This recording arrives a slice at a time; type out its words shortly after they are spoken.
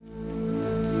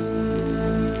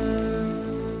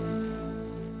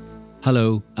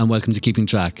Hello and welcome to Keeping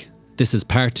Track. This is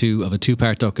part 2 of a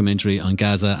 2-part documentary on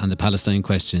Gaza and the Palestine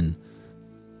question.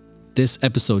 This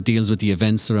episode deals with the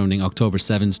events surrounding October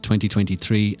 7th,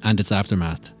 2023 and its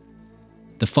aftermath.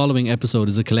 The following episode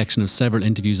is a collection of several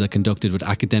interviews I conducted with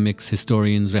academics,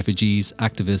 historians, refugees,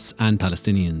 activists and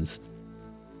Palestinians.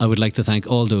 I would like to thank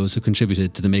all those who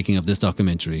contributed to the making of this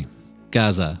documentary.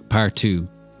 Gaza, Part 2,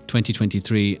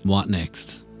 2023, What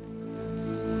Next?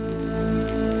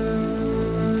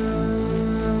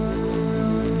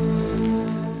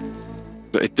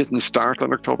 It didn't start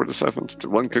on October the 7th.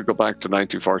 One could go back to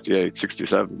 1948,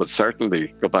 67, but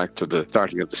certainly go back to the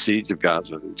starting of the siege of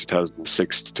Gaza in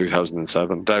 2006 to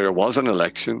 2007. There was an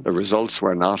election. The results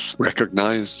were not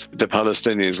recognised. The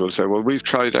Palestinians will say, well, we've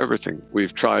tried everything.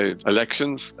 We've tried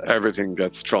elections. Everything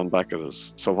gets thrown back at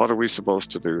us. So what are we supposed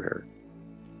to do here?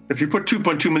 If you put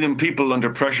 2.2 million people under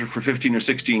pressure for 15 or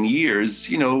 16 years,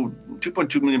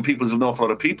 2.2 million people is an awful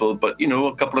lot of people, but,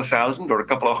 a couple of thousand or a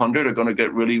couple of hundred are going to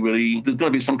get really, there's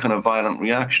going to be some kind of violent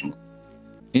reaction.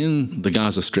 In the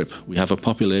Gaza Strip, we have a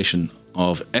population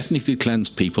of ethnically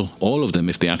cleansed people. All of them,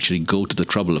 if they actually go to the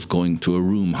trouble of going to a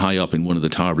room high up in one of the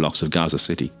tower blocks of Gaza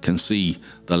City, can see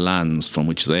the lands from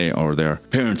which they or their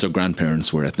parents or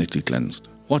grandparents were ethnically cleansed.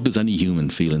 What does any human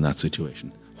feel in that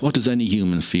situation? What does any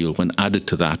human feel when added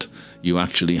to that you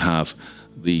actually have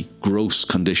the gross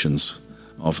conditions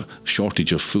of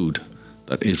shortage of food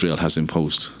that Israel has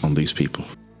imposed on these people?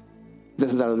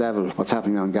 This is at a level, what's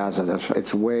happening on Gaza, that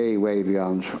it's way, way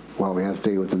beyond what we have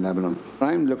to deal with in Lebanon.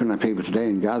 I'm looking at people today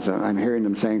in Gaza, I'm hearing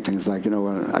them saying things like,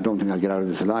 I don't think I'll get out of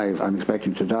this alive, I'm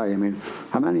expecting to die.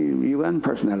 How many UN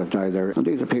personnel have died there? And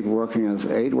these are people working as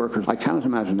aid workers. I cannot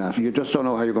imagine that. You just don't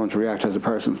know how you're going to react as a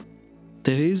person.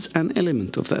 There is an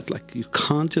element of that, you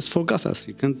can't just forget us.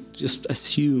 You can't just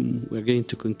assume we're going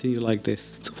to continue like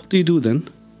this. So what do you do then?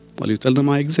 Well, you tell them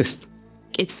I exist.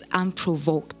 It's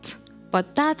unprovoked,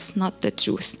 but that's not the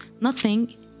truth.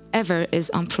 Nothing ever is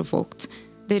unprovoked.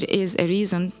 There is a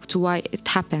reason to why it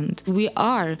happened. We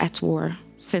are at war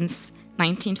since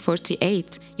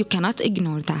 1948. You cannot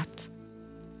ignore that.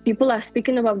 People are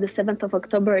speaking about the 7th of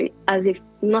October as if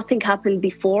nothing happened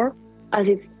before, as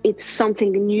if it's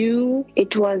something new.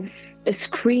 It was a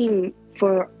scream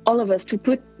for all of us to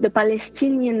put the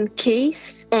Palestinian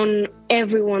case on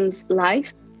everyone's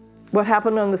life. What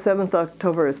happened on the 7th of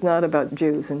October is not about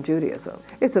Jews and Judaism.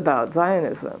 It's about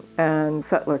Zionism and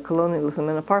settler colonialism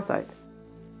and apartheid.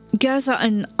 Gaza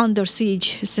is under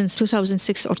siege since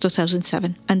 2006 or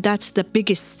 2007, and that's the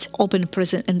biggest open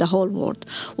prison in the whole world,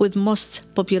 with most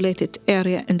populated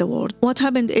area in the world. What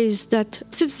happened is that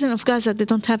citizens of Gaza, they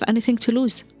don't have anything to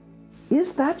lose.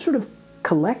 Is that sort of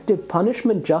collective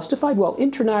punishment justified? Well,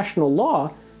 international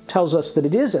law tells us that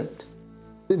it isn't.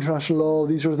 International law,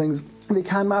 these sort of things, they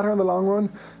can matter in the long run,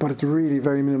 but it's really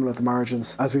very minimal at the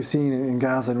margins. As we've seen in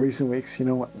Gaza in recent weeks, the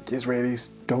Israelis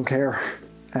don't care.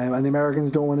 And the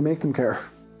Americans don't want to make them care.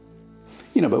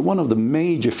 But one of the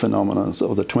major phenomena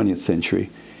of the 20th century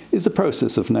is the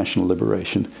process of national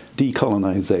liberation,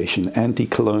 decolonization,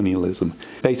 anti-colonialism.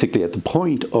 Basically, at the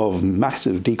point of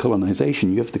massive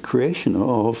decolonization, you have the creation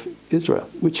of Israel,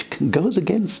 which goes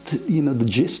against, the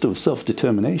gist of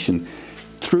self-determination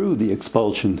through the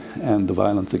expulsion and the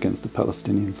violence against the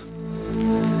Palestinians.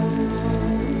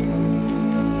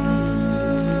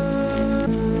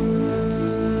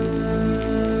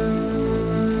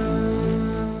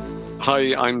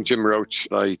 Hi, I'm Jim Roche.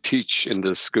 I teach in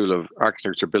the School of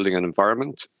Architecture, Building and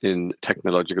Environment in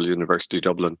Technological University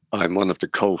Dublin. I'm one of the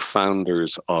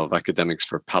co-founders of Academics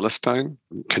for Palestine.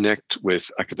 Connect with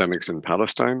academics in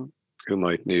Palestine who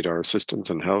might need our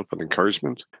assistance and help and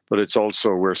encouragement. But it's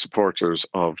also, we're supporters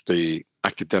of the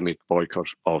academic boycott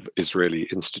of Israeli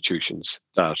institutions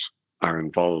that are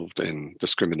involved in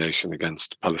discrimination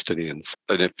against Palestinians.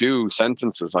 In a few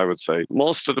sentences, I would say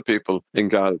most of the people in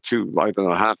Gaza,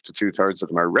 half to 2/3 of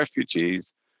them are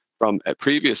refugees from a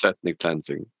previous ethnic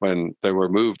cleansing when they were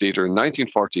moved either in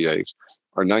 1948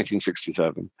 or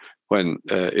 1967, when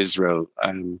Israel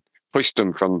pushed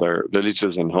them from their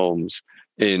villages and homes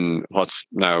in what's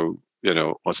now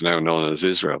known as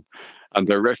Israel. And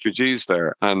they're refugees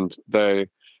there, and they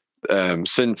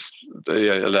since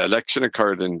the election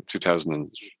occurred in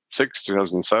 2006,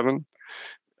 2007,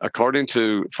 according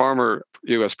to former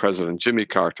US President Jimmy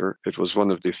Carter, it was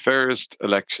one of the fairest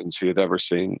elections he had ever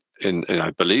seen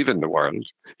I believe, in the world.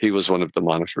 He was one of the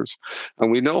monitors.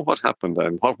 And we know what happened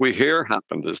then. What we hear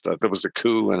happened is that there was a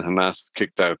coup and Hamas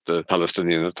kicked out the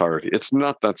Palestinian Authority. It's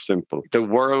not that simple. The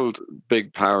world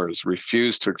big powers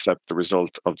refused to accept the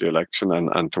result of the election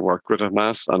and to work with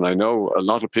Hamas. And I know a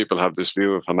lot of people have this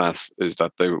view of Hamas is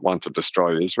that they want to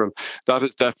destroy Israel. That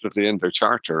is definitely in their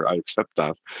charter. I accept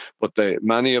that. But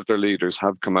many of their leaders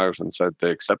have come out and said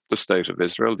they accept the state of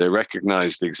Israel. They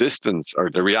recognize the existence or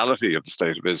the reality of the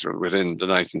state of Israel within the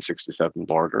 1967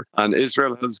 border. And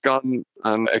Israel has gone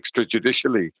and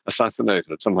extrajudicially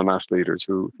assassinated some Hamas leaders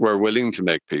who were willing to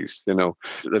make peace. There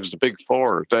was the Big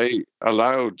Four. They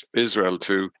allowed Israel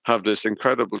to have this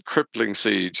incredible crippling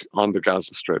siege on the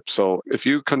Gaza Strip. So if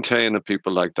you contain a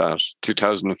people like that,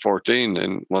 2014,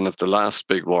 in one of the last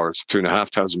big wars,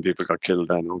 2,500 people got killed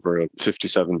then over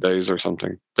 57 days or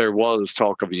something. There was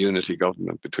talk of a unity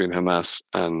government between Hamas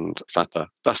and Fatah.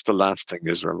 That's the last thing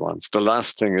Israel wants. The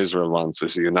last thing Israel wants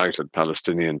is a united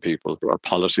Palestinian people, or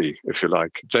polity, if you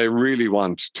like. They really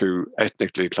want to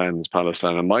ethnically cleanse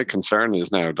Palestine. And my concern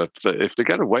is now that if they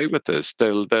get away with this,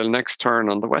 they'll next turn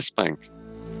on the West Bank.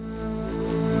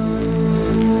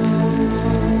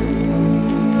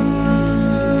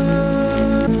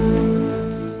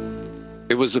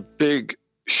 It was a big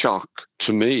shock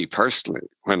to me personally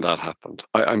when that happened.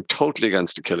 I'm totally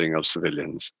against the killing of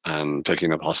civilians and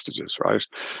taking of hostages, right?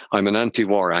 I'm an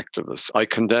anti-war activist. I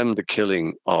condemn the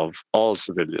killing of all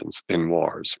civilians in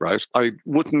wars, right? I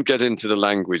wouldn't get into the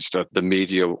language that the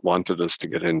media wanted us to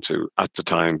get into at the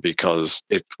time because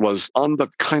it was on the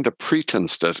kind of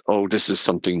pretense that, oh, this is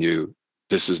something new.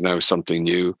 This is now something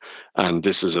new. And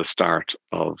this is a start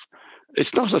of,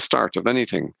 it's not a start of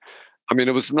anything. I mean,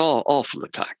 it was an awful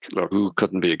attack. Look, who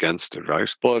couldn't be against it,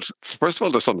 right? But first of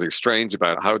all, there's something strange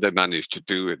about how they managed to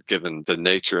do it, given the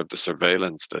nature of the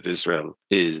surveillance that Israel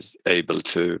is able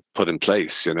to put in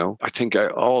place, I think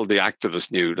all the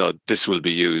activists knew that this will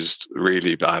be used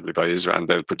really badly by Israel, and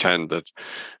they'll pretend that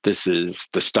this is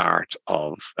the start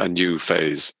of a new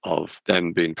phase of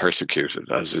them being persecuted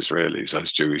as Israelis,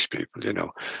 as Jewish people,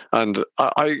 And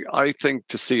I think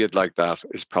to see it like that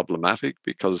is problematic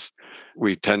because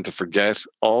we tend to forget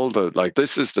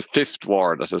this is the fifth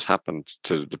war that has happened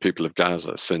to the people of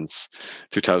Gaza since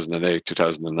 2008,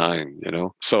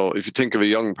 2009, So if you think of a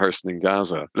young person in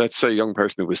Gaza, let's say a young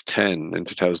person who was 10 in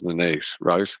 2008,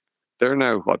 right? They're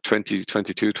now, 20,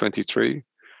 22, 23,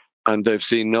 and they've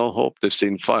seen no hope. They've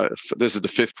seen this is the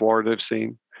fifth war they've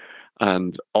seen.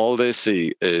 And all they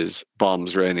see is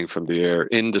bombs raining from the air,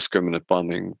 indiscriminate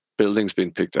bombing, buildings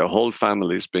being picked out, whole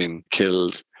families being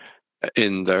killed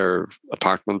in their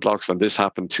apartment blocks. And this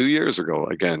happened 2 years ago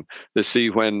again. They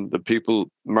see when the people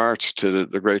marched to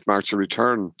the Great March of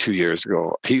Return 2 years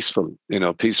ago, peacefully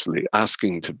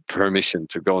asking permission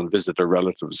to go and visit their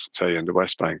relatives, say, in the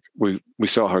West Bank. We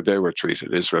saw how they were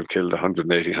treated. Israel killed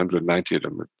 180, 190 of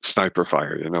them with sniper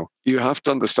fire, You have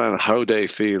to understand how they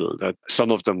feel that some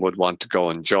of them would want to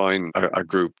go and join a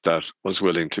group that was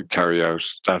willing to carry out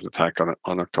that attack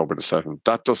on October the 7th.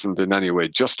 That doesn't in any way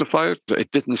justify it.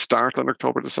 It didn't start on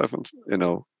October the 7th.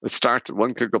 It started,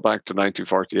 one could go back to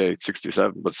 1948,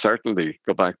 67, but certainly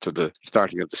go back to the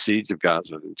starting of the siege of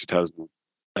Gaza in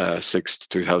 2006 to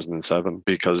 2007,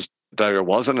 because there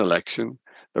was an election.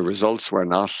 The results were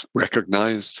not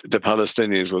recognized. The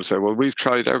Palestinians will say, well, we've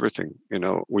tried everything.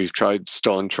 We've tried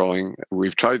stone throwing.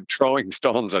 We've tried throwing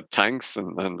stones at tanks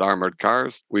and armored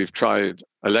cars. We've tried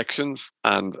elections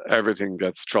and everything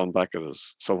gets thrown back at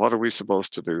us. So what are we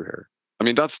supposed to do here? I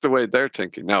mean, that's the way they're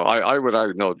thinking. Now, I would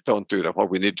argue, no, don't do that.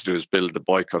 What we need to do is build the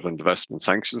boycott and divestment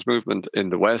sanctions movement in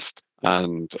the West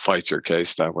and fight your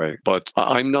case that way. But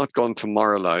I'm not going to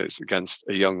moralize against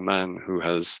a young man who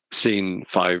has seen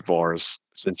 5 wars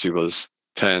since he was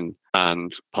 10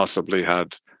 and possibly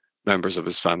had members of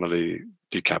his family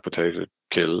decapitated,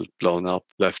 killed, blown up,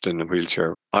 left in a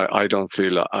wheelchair. I don't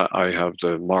feel I have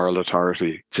the moral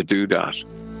authority to do that.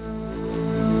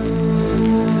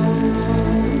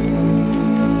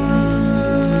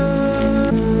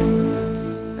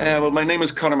 Well, my name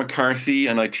is Conor McCarthy,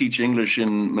 and I teach English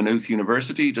in Maynooth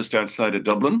University, just outside of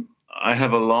Dublin. I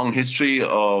have a long history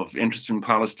of interest in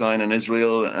Palestine and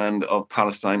Israel and of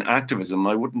Palestine activism.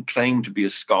 I wouldn't claim to be a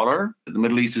scholar. The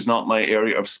Middle East is not my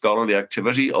area of scholarly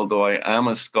activity, although I am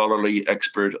a scholarly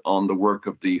expert on the work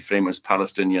of the famous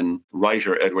Palestinian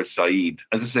writer Edward Said.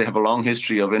 As I say, I have a long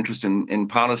history of interest in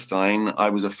Palestine. I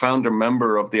was a founder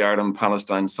member of the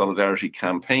Ireland-Palestine Solidarity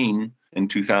Campaign in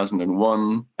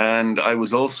 2001. And I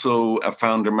was also a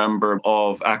founder member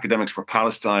of Academics for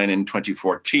Palestine in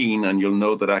 2014. And you'll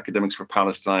know that Academics for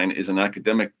Palestine is an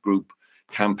academic group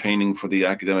campaigning for the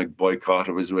academic boycott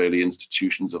of Israeli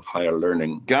institutions of higher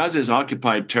learning. Gaza is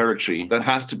occupied territory. That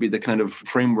has to be the kind of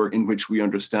framework in which we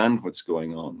understand what's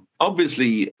going on.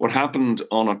 Obviously, what happened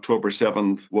on October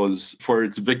 7th was, for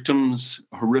its victims,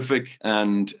 horrific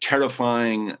and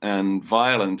terrifying and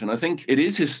violent. And I think it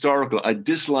is historical. I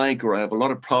dislike, or I have a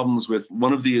lot of problems with,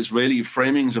 one of the Israeli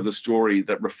framings of the story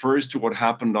that refers to what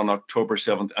happened on October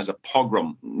 7th as a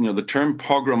pogrom. The term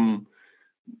pogrom,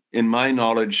 in my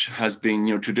knowledge, has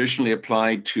been traditionally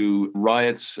applied to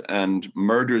riots and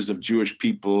murders of Jewish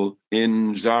people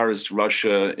in Tsarist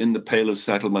Russia, in the Pale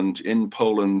settlement, in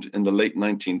Poland in the late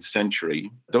 19th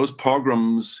century. Those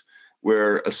pogroms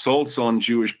were assaults on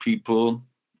Jewish people,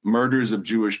 murders of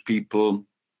Jewish people,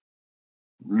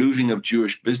 looting of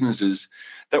Jewish businesses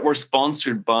that were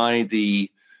sponsored by the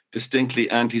distinctly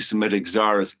anti-Semitic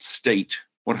Tsarist state.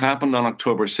 What happened on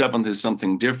October 7th is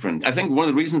something different. I think one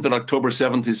of the reasons that October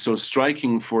 7th is so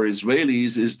striking for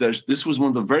Israelis is that this was one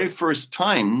of the very first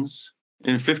times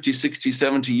in 50, 60,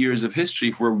 70 years of history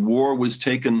where war was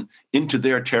taken into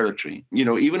their territory.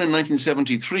 Even in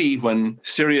 1973, when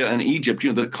Syria and Egypt,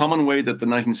 the common way that the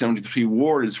 1973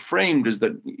 war is framed is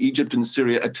that Egypt and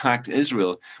Syria attacked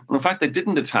Israel. Well, in fact, they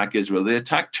didn't attack Israel. They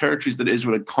attacked territories that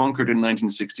Israel had conquered in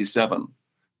 1967,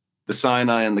 the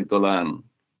Sinai and the Golan.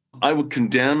 I would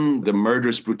condemn the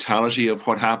murderous brutality of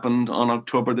what happened on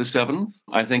October the 7th.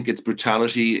 I think its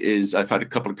brutality I've had a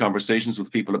couple of conversations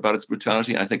with people about its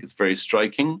brutality. I think it's very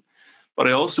striking. But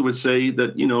I also would say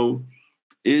that,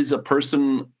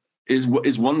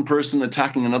 is one person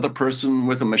attacking another person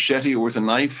with a machete or with a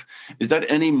knife, is that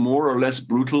any more or less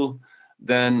brutal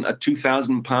than a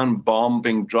 2,000-pound bomb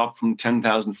being dropped from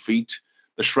 10,000 feet,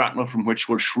 the shrapnel from which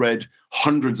will shred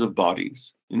hundreds of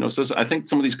bodies? So I think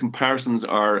some of these comparisons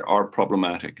are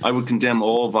problematic. I would condemn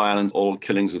all violence, all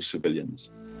killings of civilians.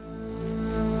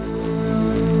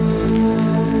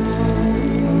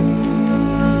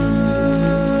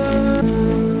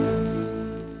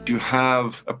 You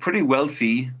have a pretty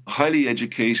wealthy, highly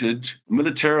educated,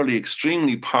 militarily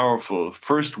extremely powerful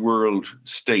first world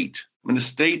state. A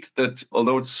state that,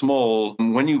 although it's small,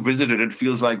 when you visit it, it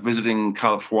feels like visiting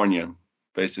California.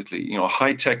 Basically, a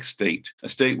high-tech state, a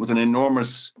state with an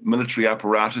enormous military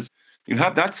apparatus. You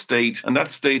have that state, and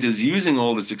that state is using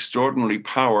all this extraordinary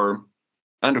power,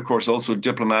 and of course also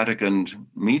diplomatic and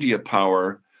media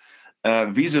power,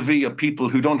 vis-a-vis of people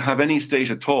who don't have any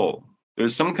state at all.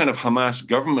 There's some kind of Hamas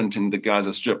government in the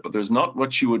Gaza Strip, but there's not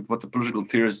what the political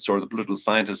theorists or the political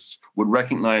scientists would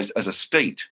recognize as a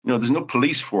state. There's no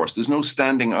police force, there's no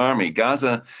standing army.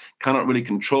 Gaza cannot really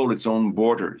control its own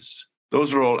borders.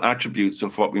 Those are all attributes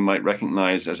of what we might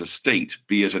recognize as a state,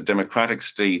 be it a democratic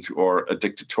state or a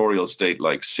dictatorial state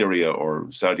like Syria or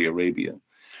Saudi Arabia.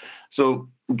 So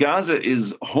Gaza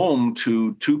is home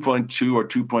to 2.2 or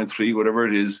 2.3, whatever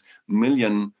it is,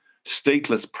 million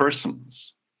stateless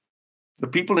persons. The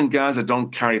people in Gaza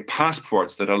don't carry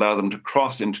passports that allow them to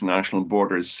cross international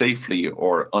borders safely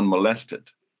or unmolested.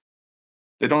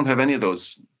 They don't have any of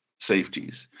those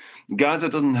safeties. Gaza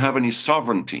doesn't have any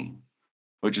sovereignty,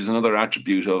 which is another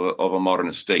attribute of a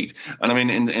modern state. And I mean,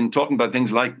 in talking about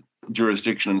things like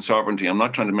jurisdiction and sovereignty, I'm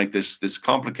not trying to make this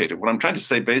complicated. What I'm trying to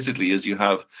say basically is you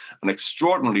have an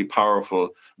extraordinarily powerful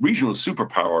regional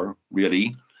superpower,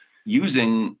 really,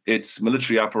 using its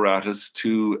military apparatus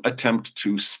to attempt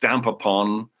to stamp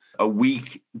upon a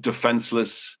weak,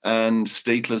 defenseless, and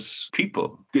stateless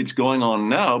people. It's going on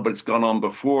now, but it's gone on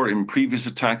before in previous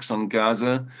attacks on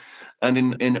Gaza. And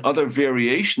in other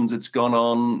variations, it's gone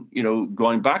on,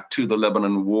 going back to the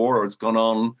Lebanon War, or it's gone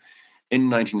on in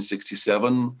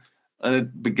 1967. And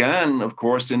it began, of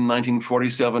course, in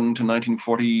 1947 to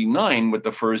 1949 with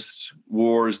the first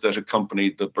wars that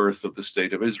accompanied the birth of the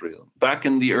State of Israel. Back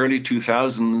in the early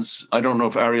 2000s, I don't know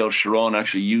if Ariel Sharon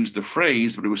actually used the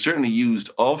phrase, but it was certainly used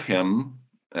of him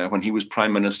when he was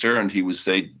prime minister, and he was,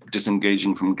 say,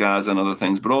 disengaging from Gaza and other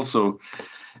things, but also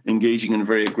engaging in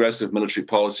very aggressive military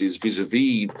policies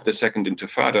vis-a-vis the Second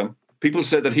Intifada. People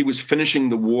said that he was finishing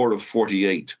the War of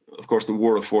 48. Of course, the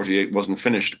War of 48 wasn't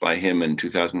finished by him in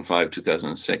 2005,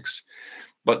 2006.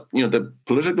 But, the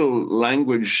political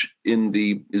language in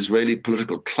the Israeli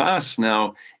political class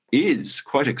now is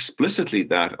quite explicitly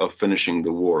that of finishing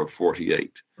the War of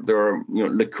 48. There are,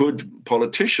 Likud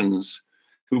politicians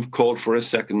who've called for a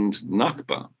second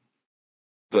Nakba.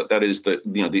 That is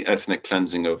the ethnic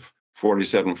cleansing of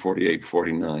 47, 48,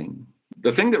 49.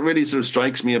 The thing that really sort of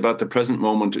strikes me about the present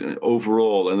moment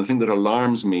overall, and the thing that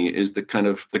alarms me, is the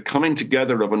coming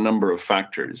together of a number of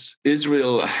factors.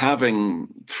 Israel having,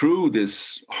 through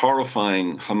this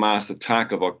horrifying Hamas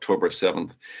attack of October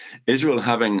 7th, Israel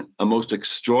having a most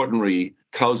extraordinary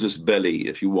casus belli,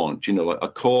 if you want, a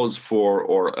cause for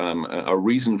or a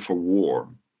reason for war.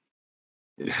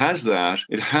 It has that.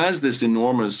 It has this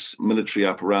enormous military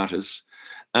apparatus.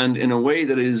 And in a way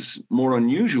that is more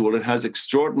unusual, it has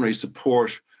extraordinary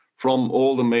support from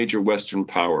all the major Western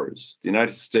powers. The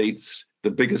United States,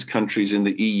 the biggest countries in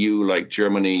the EU like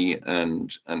Germany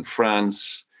and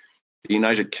France, the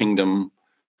United Kingdom,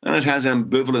 and it has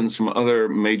ambivalence from other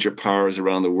major powers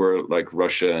around the world like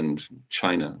Russia and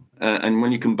China. And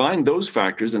when you combine those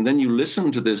factors and then you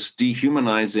listen to this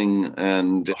dehumanizing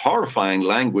and horrifying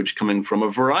language coming from a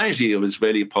variety of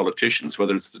Israeli politicians,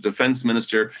 whether it's the defense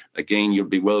minister, again, you'll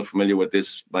be well familiar with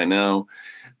this by now,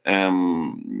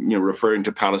 referring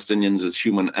to Palestinians as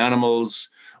human animals,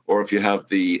 or if you have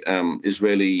the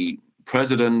Israeli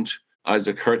president,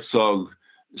 Isaac Herzog,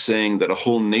 saying that a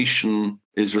whole nation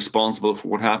is responsible for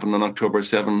what happened on October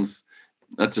 7th.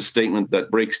 That's a statement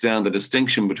that breaks down the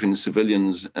distinction between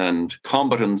civilians and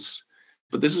combatants.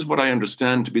 But this is what I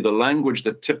understand to be the language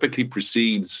that typically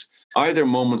precedes either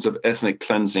moments of ethnic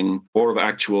cleansing or of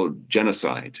actual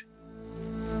genocide.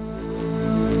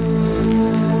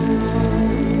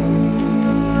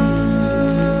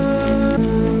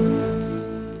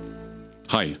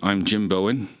 Hi, I'm Jim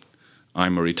Bowen.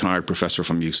 I'm a retired professor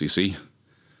from UCC.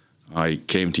 I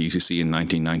came to UCC in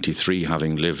 1993,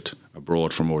 having lived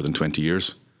abroad for more than 20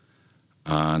 years.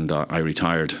 And I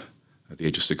retired at the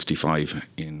age of 65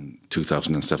 in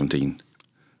 2017.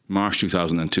 March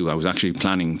 2002, I was actually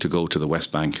planning to go to the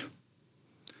West Bank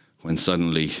when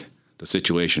suddenly the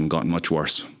situation got much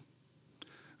worse.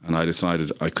 And I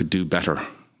decided I could do better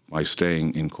by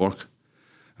staying in Cork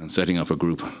and setting up a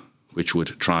group which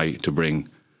would try to bring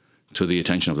to the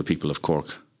attention of the people of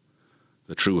Cork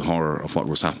the true horror of what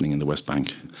was happening in the West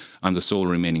Bank. I'm the sole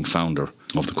remaining founder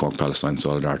of the Cork Palestine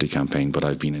Solidarity Campaign, but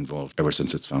I've been involved ever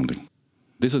since its founding.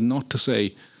 This is not to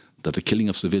say that the killing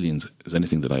of civilians is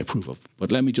anything that I approve of,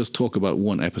 but let me just talk about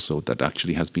one episode that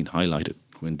actually has been highlighted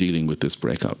when dealing with this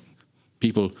breakout.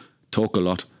 People talk a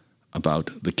lot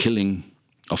about the killing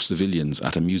of civilians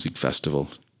at a music festival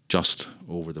just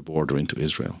over the border into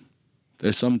Israel.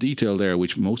 There's some detail there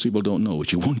which most people don't know,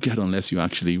 which you won't get unless you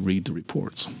actually read the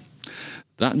reports.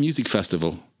 That music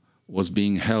festival was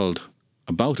being held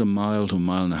about a mile to a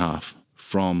mile and a half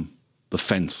from the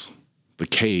fence, the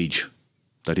cage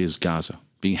that is Gaza,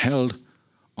 being held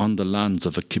on the lands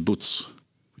of a kibbutz,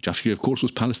 which actually, of course, was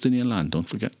Palestinian land, don't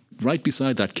forget. Right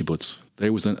beside that kibbutz,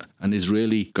 there was an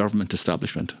Israeli government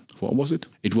establishment. What was it?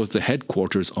 It was the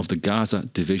headquarters of the Gaza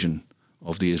division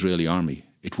of the Israeli army.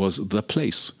 It was the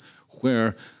place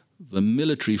where the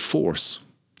military force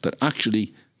that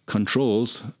actually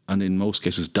controls, and in most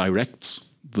cases directs,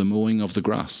 the mowing of the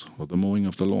grass or the mowing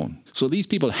of the lawn. So these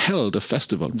people held a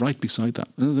festival right beside that.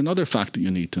 And there's another fact that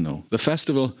you need to know. The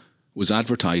festival was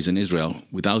advertised in Israel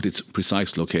without its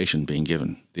precise location being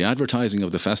given. The advertising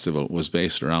of the festival was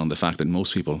based around the fact that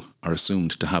most people are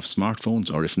assumed to have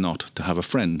smartphones, or if not, to have a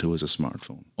friend who has a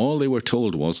smartphone. All they were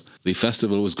told was the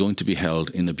festival was going to be held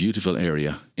in a beautiful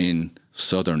area in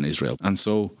southern Israel. And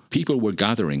so people were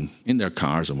gathering in their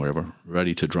cars and wherever,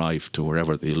 ready to drive to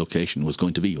wherever the location was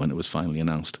going to be when it was finally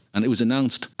announced. And it was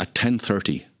announced at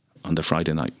 10:30 on the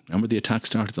Friday night. Remember the attack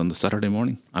started on the Saturday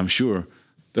morning? I'm sure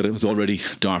that it was already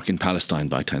dark in Palestine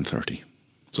by 10:30.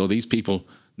 So these people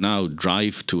now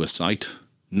drive to a site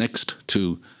next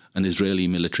to an Israeli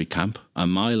military camp, a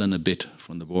mile and a bit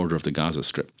from the border of the Gaza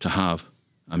Strip, to have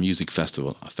a music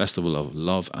festival, a festival of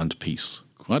love and peace.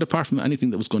 Quite apart from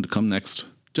anything that was going to come next,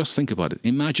 just think about it.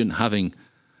 Imagine having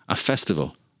a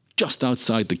festival just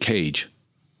outside the cage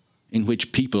in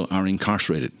which people are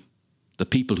incarcerated, the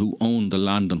people who own the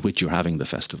land on which you're having the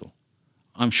festival.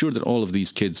 I'm sure that all of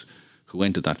these kids who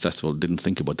went to that festival didn't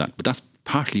think about that, but that's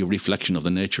partly a reflection of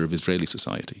the nature of Israeli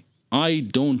society. I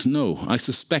don't know. I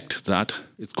suspect that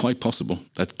it's quite possible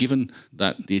that given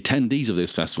that the attendees of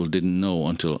this festival didn't know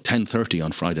until 10:30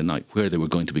 on Friday night where they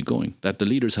were going to be going, that the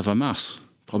leaders of Hamas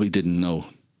probably didn't know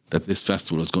that this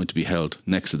festival was going to be held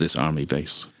next to this army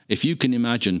base. If you can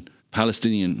imagine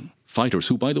Palestinian fighters,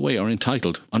 who, by the way, are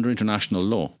entitled under international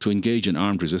law to engage in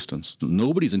armed resistance.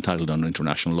 Nobody's entitled under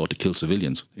international law to kill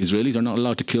civilians. Israelis are not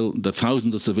allowed to kill the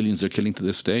thousands of civilians they're killing to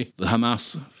this day. The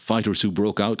Hamas fighters who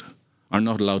broke out are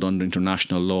not allowed under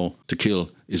international law to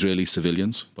kill Israeli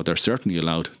civilians, but they're certainly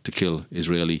allowed to kill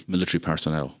Israeli military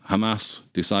personnel. Hamas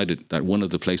decided that one of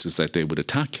the places that they would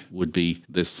attack would be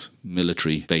this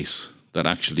military base that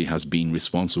actually has been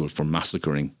responsible for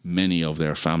massacring many of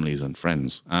their families and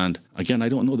friends. And again, I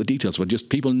don't know the details, but just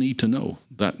people need to know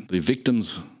that the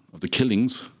victims of the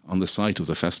killings on the site of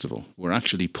the festival were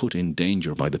actually put in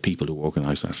danger by the people who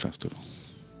organised that festival.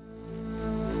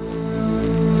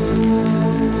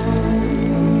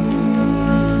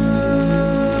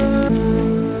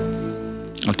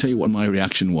 tell you what my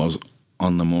reaction was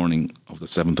on the morning of the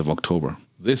 7th of October.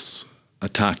 This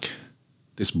attack,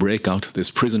 this breakout,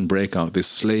 this prison breakout, this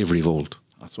slave revolt,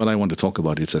 that's what I want to talk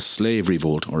about. It's a slave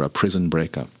revolt or a prison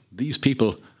breakout. These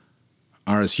people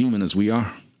are as human as we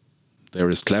are. They're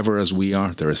as clever as we are.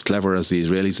 They're as clever as the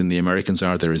Israelis and the Americans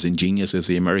are. They're as ingenious as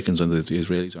the Americans and the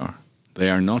Israelis are. They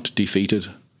are not defeated,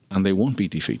 and they won't be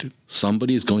defeated.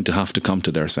 Somebody is going to have to come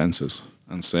to their senses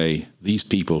and say, these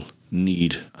people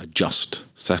need a just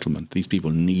settlement. These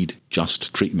people need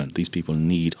just treatment. These people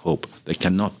need hope. They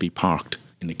cannot be parked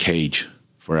in a cage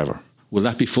forever. Will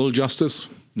that be full justice?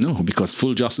 No, because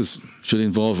full justice should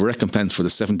involve recompense for the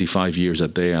 75 years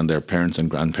that they and their parents and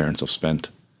grandparents have spent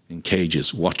in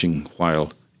cages watching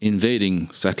while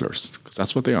invading settlers, because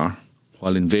that's what they are,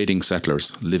 while invading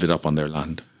settlers live it up on their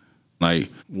land. I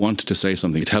want to say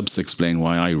something. It helps explain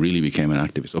why I really became an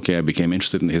activist. Okay, I became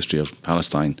interested in the history of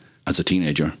Palestine as a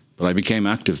teenager, but I became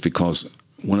active because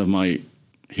one of my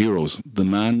heroes, the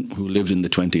man who lived in the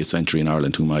 20th century in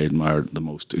Ireland, whom I admired the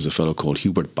most, is a fellow called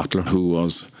Hubert Butler, who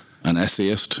was an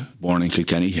essayist born in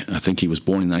Kilkenny. I think he was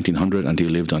born in 1900 and he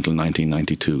lived until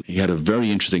 1992. He had a very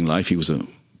interesting life. He was a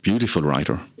beautiful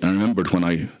writer. And I remembered when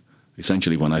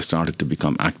I started to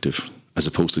become active, as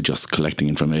opposed to just collecting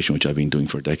information, which I've been doing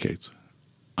for decades,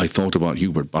 I thought about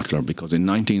Hubert Butler because in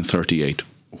 1938,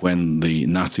 when the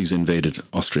Nazis invaded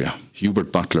Austria,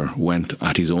 Hubert Butler went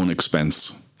at his own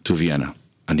expense to Vienna,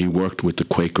 and he worked with the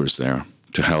Quakers there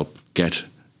to help get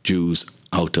Jews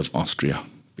out of Austria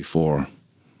before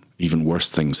even worse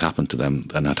things happened to them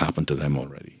than had happened to them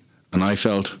already. And I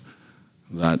felt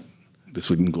that this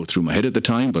wouldn't go through my head at the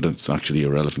time, but it's actually a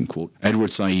relevant quote. Edward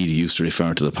Said used to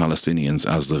refer to the Palestinians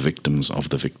as the victims of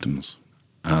the victims.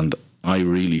 And I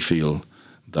really feel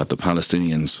that the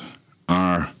Palestinians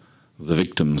are the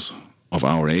victims of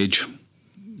our age.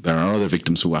 There are other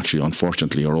victims who actually,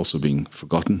 unfortunately, are also being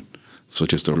forgotten,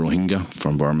 such as the Rohingya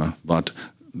from Burma. But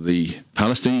the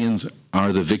Palestinians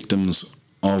are the victims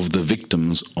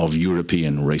of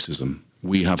European racism.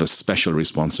 We have a special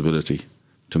responsibility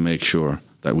to make sure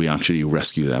that we actually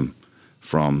rescue them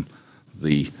from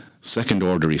the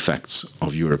second-order effects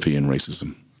of European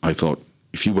racism. I thought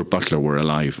if Hubert Butler were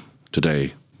alive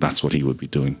today, that's what he would be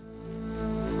doing.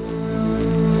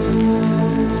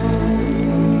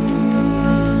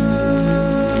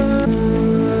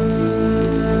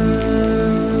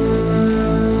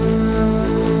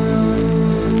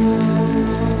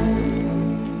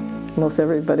 Most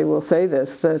everybody will say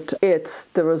this, that it's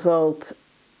the result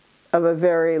of a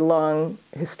very long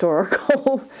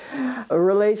historical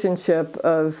relationship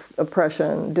of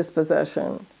oppression,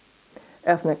 dispossession,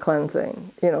 ethnic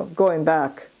cleansing. Going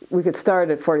back, we could start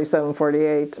at 47,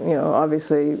 48.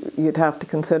 Obviously you'd have to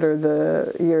consider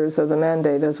the years of the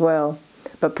Mandate as well,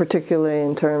 but particularly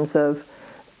in terms of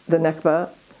the Nakba,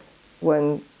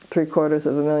 when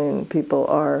 750,000 people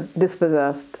are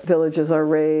dispossessed, villages are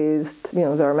razed,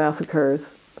 there are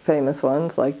massacres, famous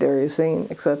ones like Deir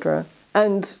Yassin, etc.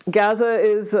 And Gaza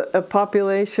is a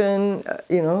population,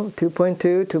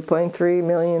 2.2, 2.3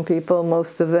 million people.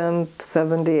 Most of them,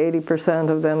 70-80%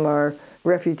 of them are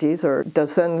refugees or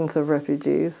descendants of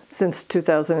refugees. Since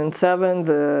 2007,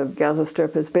 the Gaza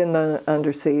Strip has been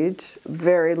under siege.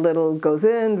 Very little goes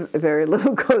in, very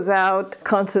little goes out,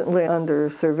 constantly under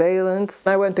surveillance.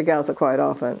 I went to Gaza quite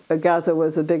often. Gaza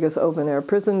was the biggest open-air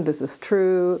prison, this is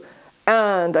true.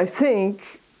 And I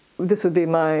think this would be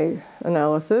my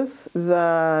analysis,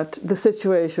 that the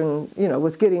situation,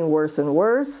 was getting worse and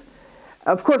worse.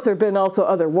 Of course, there have been also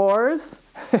other wars,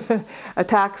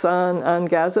 attacks on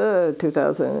Gaza,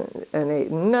 2008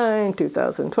 and 9,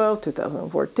 2012,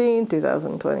 2014,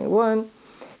 2021,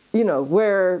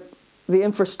 where the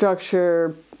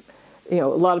infrastructure, a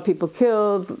lot of people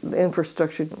killed, the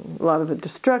infrastructure, a lot of the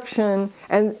destruction.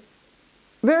 And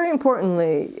very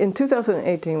importantly, in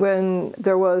 2018, when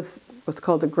there was what's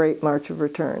called the Great March of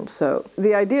Return. So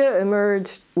the idea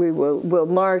emerged, we'll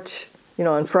march,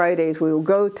 on Fridays we will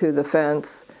go to the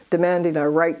fence demanding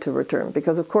our right to return,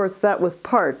 because of course that was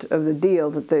part of the deal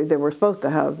that they were supposed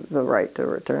to have the right to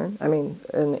return. I mean,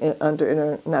 under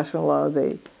international law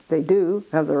they do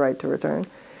have the right to return,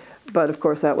 but of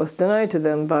course that was denied to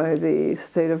them by the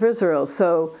State of Israel.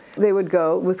 So they would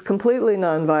go, it was completely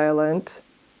nonviolent.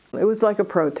 It was like a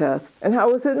protest. And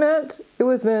how was it met? It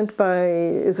was meant by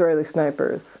Israeli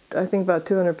snipers. I think about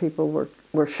 200 people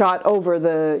were shot over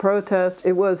the protest.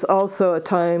 It was also a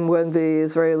time when the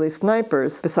Israeli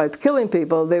snipers, besides killing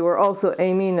people, they were also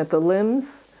aiming at the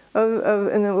limbs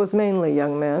and it was mainly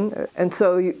young men. And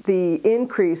so the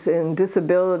increase in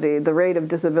disability, the rate of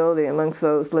disability amongst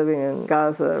those living in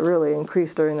Gaza really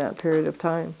increased during that period of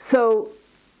time. So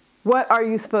what are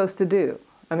you supposed to do?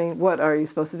 I mean, what are you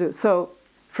supposed to do? So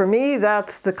for me,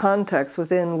 that's the context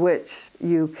within which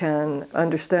you can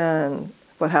understand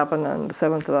what happened on the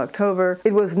 7th of October.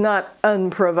 It was not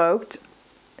unprovoked.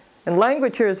 And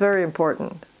language here is very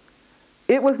important.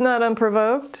 It was not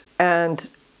unprovoked, and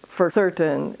for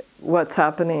certain, what's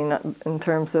happening in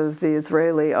terms of the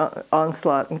Israeli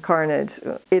onslaught and carnage,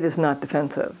 it is not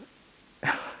defensive.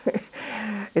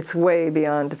 It's way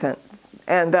beyond defense.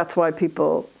 And that's why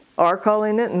people are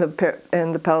calling it, and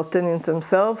the Palestinians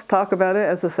themselves talk about it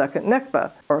as a second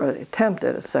Nakba, or an attempt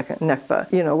at a second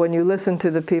Nakba. You know, when you listen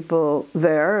to the people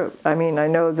there, I mean, I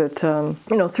know that,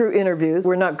 through interviews,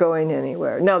 we're not going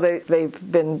anywhere. Now,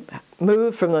 they've been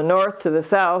moved from the north to the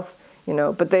south,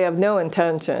 but they have no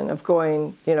intention of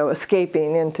going,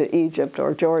 escaping into Egypt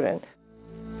or Jordan.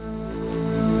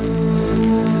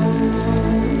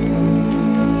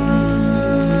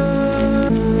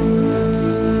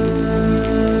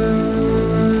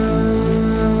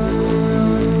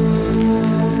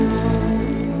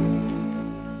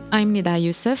 I'm Nedaa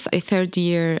Yousef, a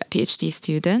third-year PhD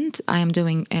student. I am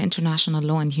doing international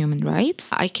law and human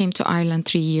rights. I came to Ireland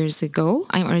 3 years ago.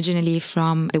 I'm originally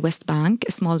from the West Bank,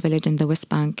 a small village in the West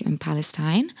Bank in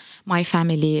Palestine. My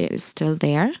family is still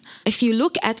there. If you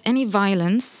look at any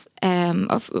violence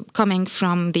coming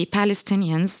from the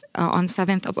Palestinians on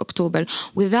 7th of October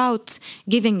without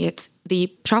giving it the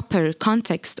proper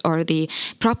context or the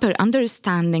proper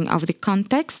understanding of the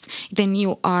context, then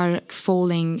you are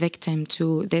falling victim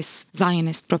to this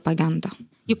Zionist propaganda.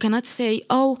 You cannot say,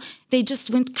 oh, they just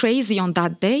went crazy on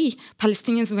that day.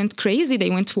 Palestinians went crazy,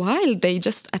 they went wild, they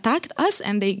just attacked us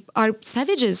and they are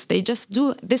savages, they just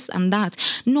do this and that.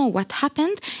 No, what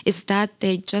happened is that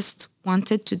they just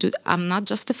wanted to do, I'm not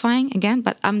justifying again,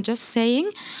 but I'm just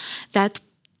saying that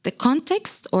the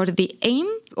context or the aim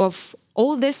of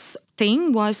all this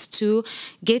thing was to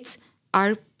get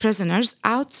our prisoners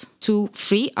out, to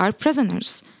free our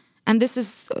prisoners. And this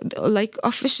is like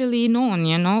officially known,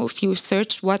 if you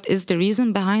search what is the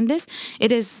reason behind this,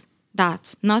 it is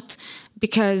that, not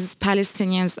because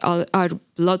Palestinians are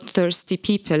bloodthirsty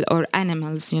people or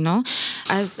animals,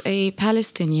 As a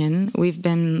Palestinian, we've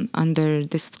been under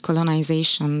this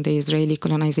colonization, the Israeli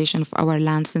colonization of our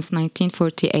land since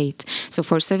 1948. So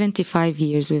for 75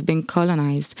 years, we've been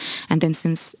colonized. And then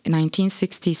since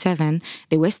 1967,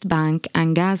 the West Bank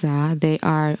and Gaza, they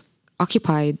are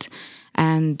occupied.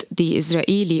 And the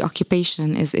Israeli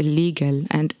occupation is illegal.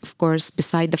 And of course,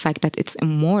 beside the fact that it's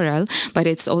immoral, but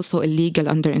it's also illegal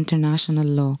under international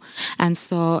law. And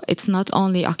so it's not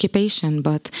only occupation,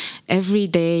 but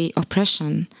everyday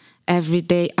oppression,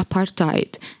 everyday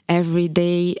apartheid,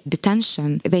 everyday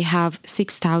detention. They have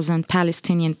 6,000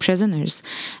 Palestinian prisoners.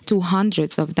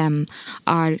 200 of them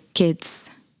are kids,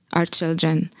 are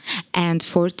children, and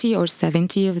 40 or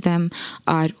 70 of them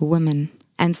are women.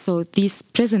 And so these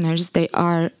prisoners, they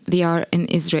are in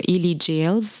Israeli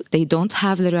jails. They don't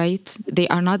have the right. They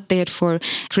are not there for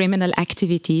criminal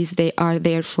activities. They are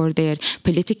there for their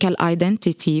political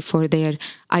identity, for their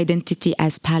identity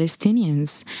as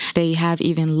Palestinians. They have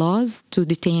even laws to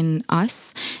detain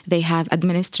us. They have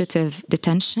administrative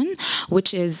detention,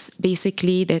 which is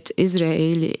basically that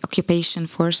Israeli occupation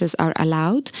forces are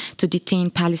allowed to detain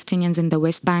Palestinians in the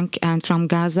West Bank and from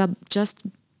Gaza just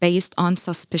based on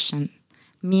suspicion.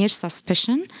 Mere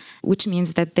suspicion, which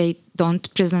means that they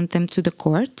don't present them to the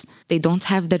court. They don't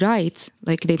have the right,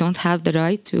 they don't have the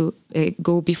right to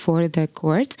go before the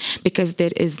court because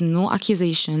there is no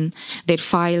accusation. Their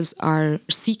files are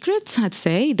secret, I'd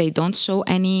say. They don't show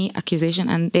any accusation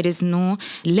and there is no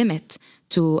limit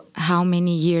to how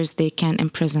many years they can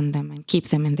imprison them and keep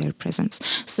them in their prisons.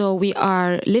 So we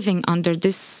are living under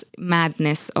this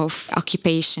madness of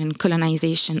occupation,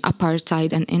 colonization,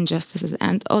 apartheid, and injustices.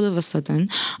 And all of a sudden,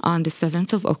 on the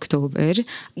 7th of October,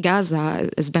 Gaza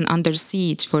has been under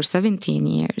siege for 17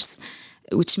 years.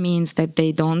 Which means that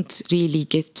they don't really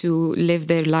get to live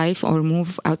their life or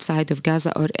move outside of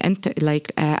Gaza or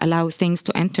allow things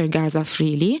to enter Gaza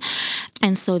freely.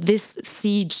 And so this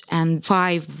siege and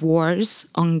 5 wars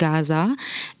on Gaza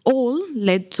all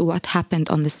led to what happened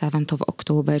on the 7th of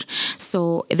October.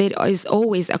 So there is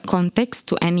always a context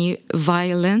to any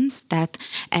violence that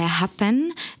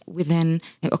happen within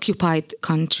occupied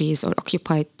countries or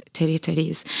occupied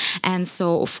territories. And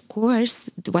so, of course,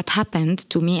 what happened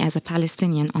to me as a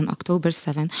Palestinian on October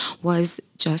 7 was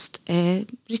just a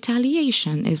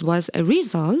retaliation. It was a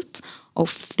result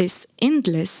of this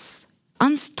endless,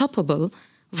 unstoppable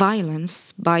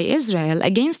violence by Israel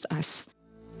against us.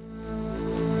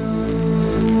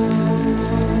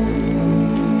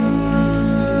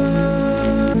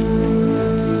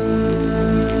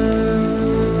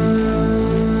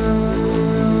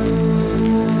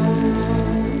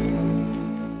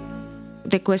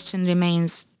 question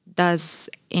remains, does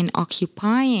an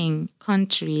occupying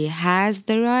country has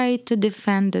the right to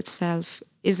defend itself?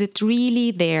 Is it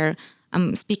really there?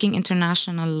 I'm speaking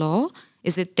international law.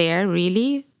 Is it there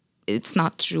really? It's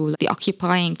not true. The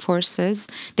occupying forces,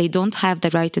 they don't have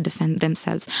the right to defend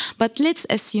themselves. But let's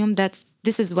assume that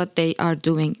this is what they are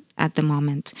doing at the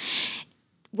moment.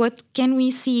 What can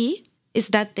we see is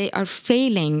that they are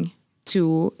failing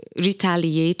to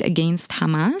retaliate against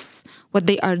Hamas. What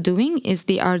they are doing is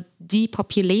they are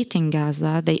depopulating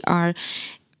Gaza. They are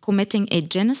committing a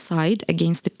genocide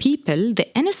against the people, the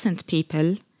innocent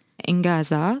people in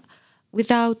Gaza,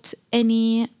 without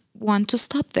anyone to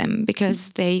stop them,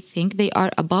 because they think they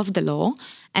are above the law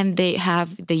and they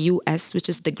have the US, which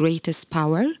is the greatest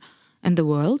power in the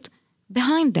world,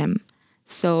 behind them.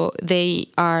 So they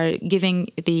are giving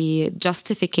the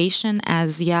justification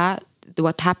as,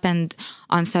 what happened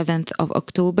on 7th of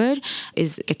October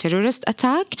is a terrorist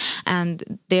attack,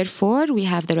 and therefore we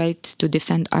have the right to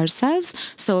defend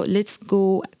ourselves. So let's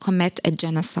go commit a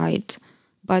genocide.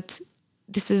 But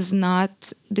this is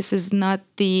not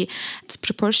the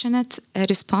proportionate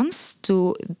response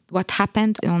to what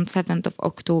happened on 7th of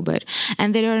October.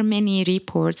 And there are many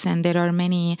reports and there are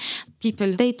many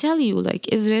people, they tell you like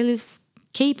Israel is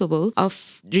capable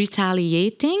of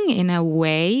retaliating in a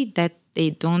way that they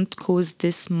don't cause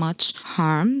this much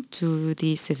harm to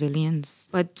the civilians.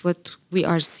 But what we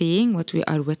are seeing, what we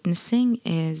are witnessing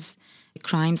is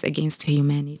crimes against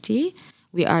humanity.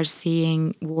 We are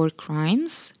seeing war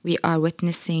crimes. We are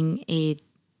witnessing a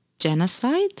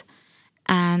genocide.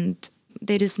 And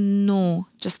there is no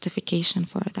justification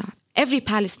for that. Every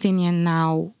Palestinian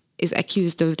now is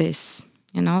accused of this.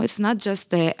 You know, it's not just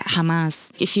the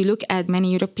Hamas. If you look at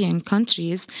many European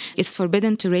countries, it's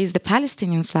forbidden to raise the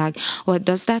Palestinian flag. What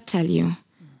does that tell you?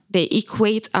 They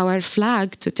equate our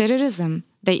flag to terrorism.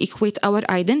 They equate our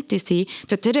identity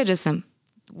to terrorism.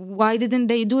 Why didn't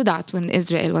they do that when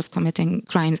Israel was committing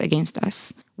crimes against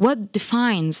us? What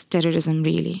defines terrorism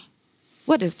really?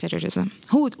 What is terrorism?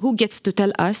 Who gets to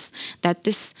tell us that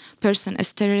this person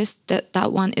is terrorist,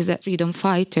 that one is a freedom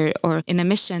fighter or in a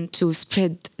mission to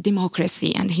spread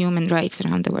democracy and human rights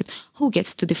around the world? Who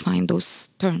gets to define those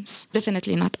terms?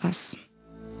 Definitely not us.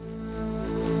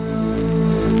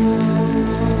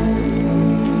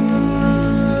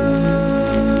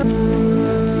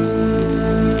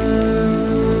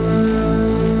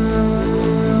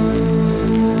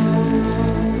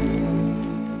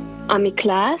 I'm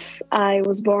Ikhlass. I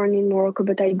was born in Morocco,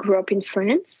 but I grew up in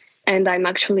France. And I'm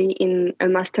actually in a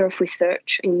Master of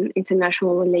Research in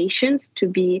International Relations to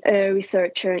be a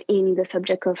researcher in the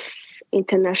subject of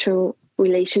international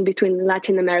relation between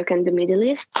Latin America and the Middle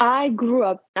East. I grew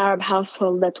up in an Arab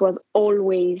household that was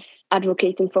always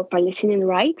advocating for Palestinian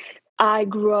rights. I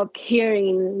grew up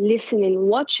hearing, listening,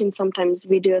 watching sometimes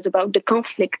videos about the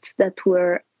conflicts that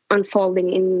were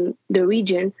unfolding in the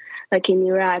region, like in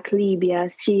Iraq, Libya,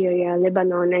 Syria,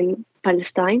 Lebanon, and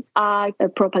Palestine. I'm a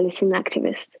pro-Palestinian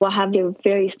activist. I have a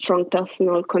very strong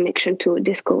personal connection to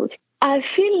this cause. I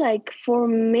feel like for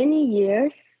many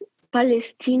years,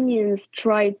 Palestinians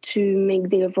tried to make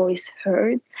their voice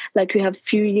heard. Like we have a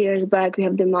few years back, we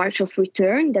have the March of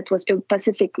Return. That was a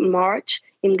Pacific march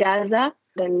in Gaza.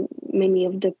 Then many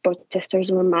of the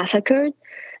protesters were massacred.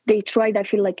 They tried, I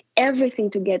feel like, everything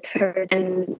to get heard,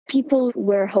 and people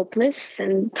were hopeless,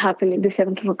 and it happened on the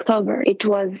 7th of October. It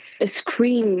was a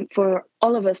scream for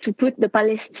all of us to put the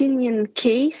Palestinian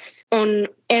case on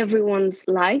everyone's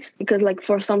lives, because like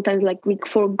for sometimes like we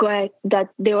forgot that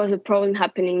there was a problem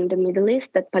happening in the Middle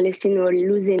East, that Palestinians were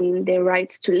losing their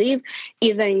rights to live,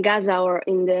 either in Gaza or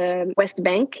in the West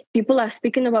Bank. People are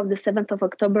speaking about the 7th of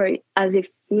October as if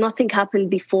nothing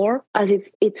happened before, as if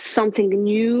it's something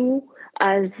new,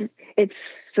 as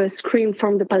it's a scream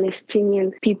from the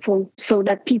Palestinian people so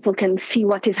that people can see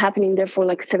what is happening there for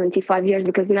like 75 years,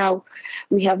 because now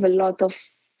we have a lot of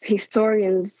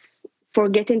historians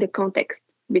forgetting the context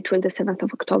between the 7th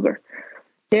of October.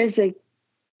 There's like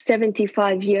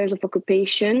 75 years of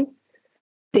occupation.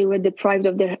 They were deprived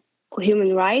of their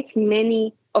human rights.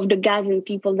 Many of the Gazan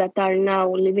people that are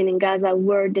now living in Gaza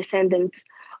were descendants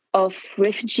of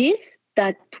refugees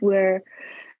that were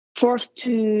forced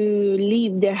to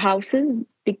leave their houses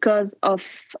because of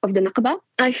the Nakba.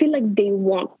 I feel like they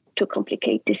want to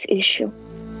complicate this issue.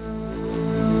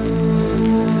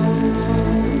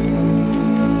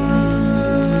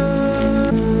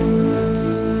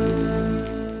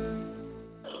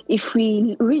 If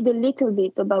we read a little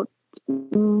bit about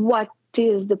what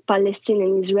is the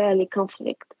Palestinian-Israeli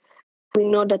conflict, we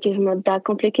know that it's not that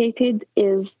complicated.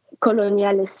 It's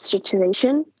colonialist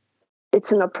situation.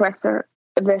 It's an oppressor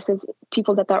versus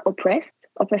people that are oppressed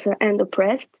oppressor and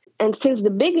oppressed. And since the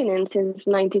beginning, since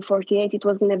 1948, it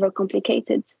was never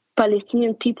complicated.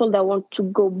 Palestinian people that want to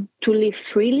go to live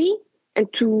freely and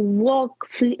to walk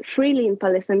freely in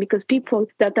Palestine, because people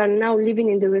that are now living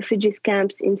in the refugees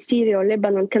camps in Syria or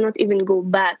Lebanon cannot even go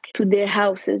back to their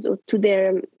houses or to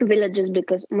their villages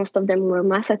because most of them were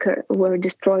massacred, were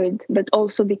destroyed, but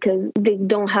also because they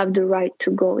don't have the right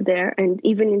to go there. And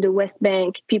even in the West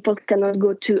Bank, people cannot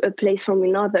go to a place from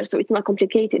another. So it's not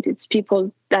complicated. It's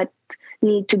people that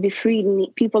need to be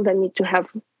free, people that need to have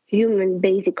human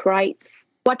basic rights.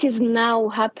 What is now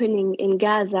happening in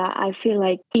Gaza, I feel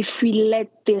like if we let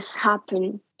this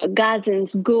happen,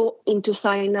 Gazans go into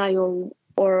Sinai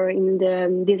or in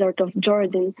the desert of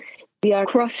Jordan, we are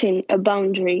crossing a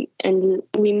boundary and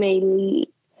we may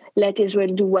let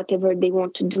Israel do whatever they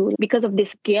want to do. Because of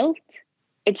this guilt,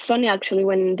 it's funny actually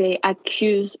when they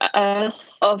accuse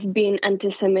us of being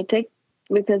anti-Semitic,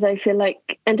 because I feel like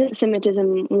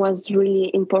anti-Semitism was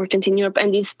really important in Europe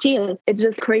and it's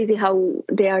just crazy how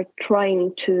they are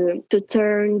trying to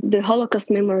turn the Holocaust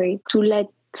memory to let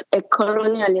a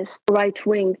colonialist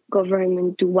right-wing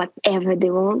government do whatever they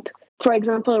want. For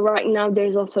example, right now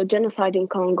there's also genocide in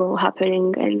Congo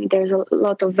happening and there's a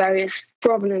lot of various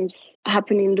problems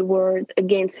happening in the world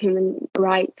against human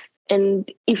rights.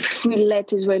 And if we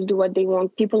let Israel do what they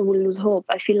want, people will lose hope.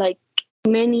 I feel like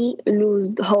many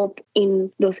lose hope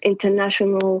in those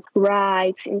international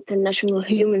rights, international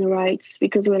human rights,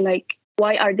 because we're like,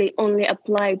 why are they only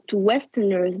applied to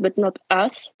Westerners but not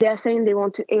us? They are saying they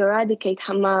want to eradicate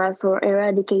Hamas or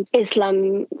eradicate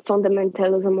Islam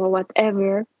fundamentalism or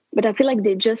whatever. But I feel like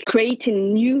they're just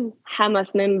creating new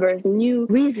Hamas members, new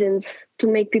reasons to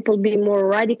make people be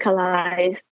more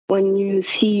radicalized. When you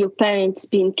see your parents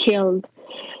being killed,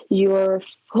 your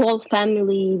whole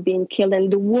family being killed,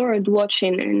 and the world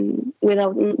watching and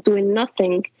without doing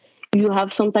nothing, you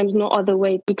have sometimes no other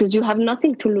way because you have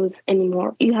nothing to lose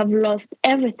anymore. You have lost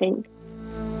everything.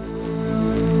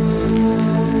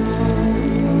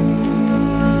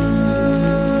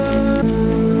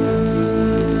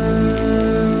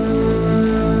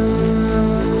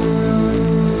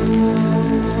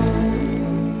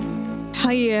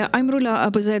 Hi, I'm Rola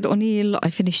Abu Zeid O'Neill. I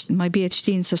finished my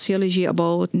PhD in sociology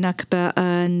about Nakba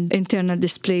and internally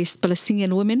displaced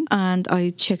Palestinian women, and I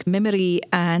checked memory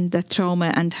and the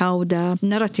trauma and how the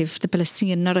narrative, the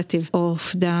Palestinian narrative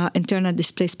of the internally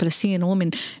displaced Palestinian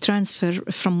women transfer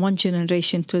from one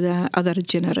generation to the other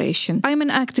generation. I'm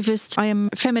an activist. I am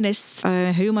a feminist,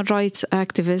 a human rights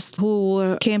activist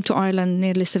who came to Ireland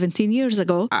nearly 17 years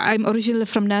ago. I'm originally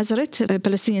from Nazareth, a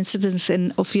Palestinian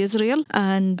citizen of Israel,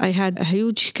 and I had a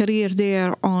huge career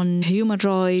there on human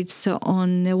rights,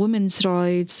 on women's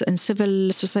rights, and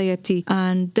civil society,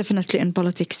 and definitely in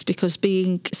politics, because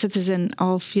being citizen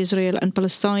of Israel and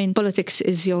Palestine, politics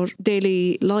is your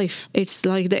daily life. It's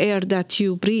like the air that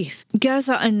you breathe.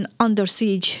 Gaza is under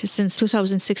siege since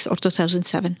 2006 or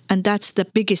 2007, and that's the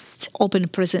biggest open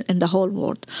prison in the whole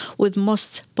world, with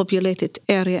most populated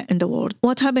area in the world.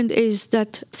 What happened is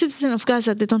that citizens of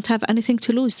Gaza, they don't have anything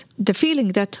to lose. The feeling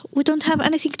that we don't have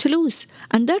anything to lose.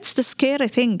 And that's the scary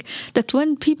thing, that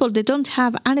when people, they don't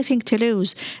have anything to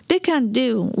lose, they can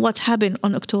do what happened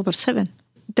on October 7.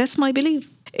 That's my belief.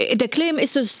 The claim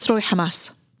is to destroy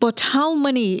Hamas. But how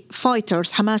many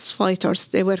fighters, Hamas fighters,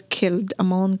 they were killed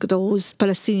among those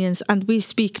Palestinians? And we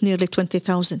speak nearly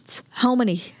 20,000. How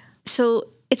many? So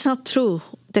it's not true.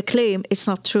 The claim is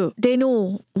not true. They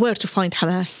know where to find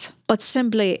Hamas. But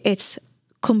simply it's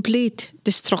complete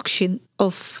destruction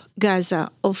of Gaza,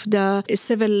 of the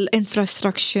civil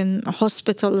infrastructure,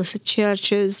 hospitals,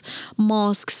 churches,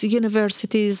 mosques,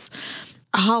 universities,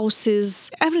 houses,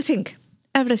 everything.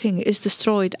 Everything is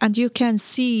destroyed. And you can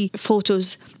see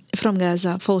photos from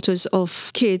Gaza, photos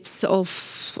of kids,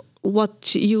 of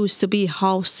what used to be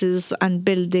houses and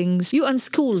buildings. UN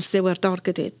schools, they were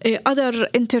targeted. Other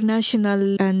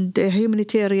international and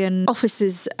humanitarian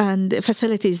offices and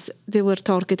facilities, they were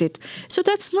targeted. So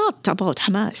that's not about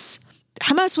Hamas.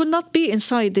 Hamas will not be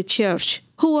inside the church.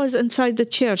 Who was inside the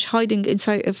church, hiding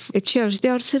inside of a church? They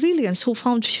are civilians who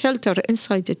found shelter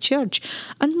inside the church.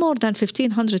 And more than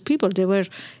 1,500 people, they were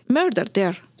murdered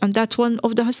there. And that's one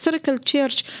of the historical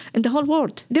church in the whole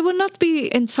world. They will not be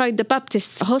inside the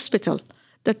Baptist hospital,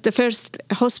 that the first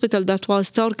hospital that was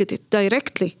targeted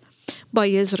directly by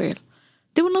Israel.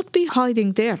 They will not be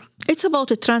hiding there. It's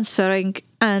about transferring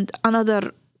and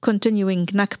another continuing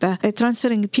Nakba,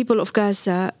 transferring people of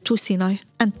Gaza to Sinai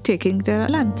and taking their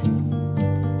land.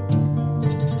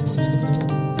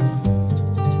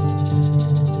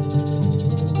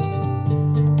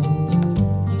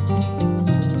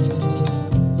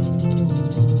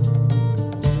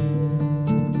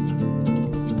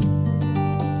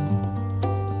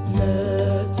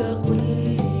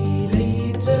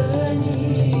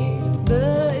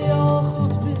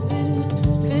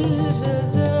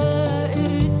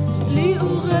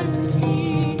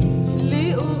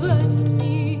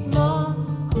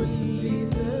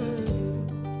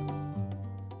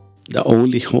 The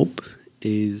only hope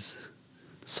is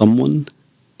someone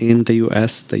in the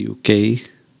US, the UK,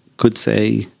 could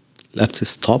say, let's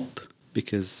stop,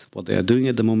 because what they are doing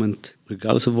at the moment,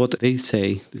 regardless of what they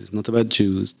say, this is not about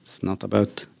Jews, it's not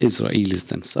about Israelis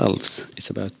themselves, it's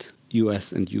about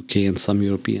US and UK and some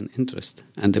European interest.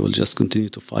 And they will just continue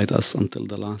to fight us until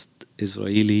the last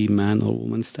Israeli man or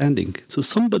woman standing. So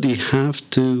somebody have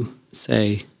to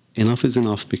say, enough is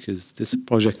enough, because this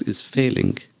project is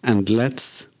failing, and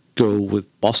let's go with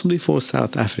possibly for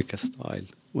South Africa style,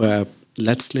 where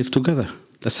let's live together.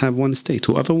 Let's have one state.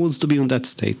 Whoever wants to be on that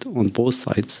state, on both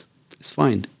sides, it's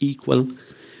fine. Equal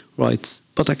rights.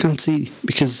 But I can't see,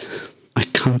 because I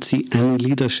can't see any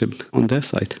leadership on their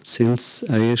side. Since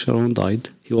Ariel Sharon died,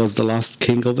 he was the last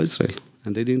king of Israel,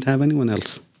 and they didn't have anyone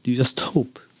else. You just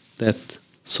hope that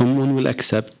someone will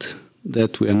accept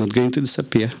that we are not going to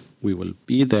disappear. We will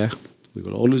be there. We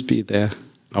will always be there.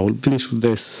 I will finish with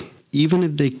this. Even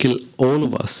if they kill all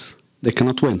of us, they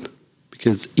cannot win.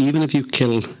 Because even if you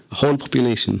kill a whole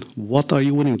population, what are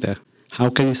you winning there? How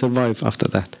can you survive after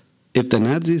that? If the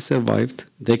Nazis survived,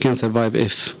 they can survive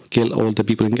if kill all the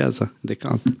people in Gaza. They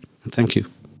can't. And thank you.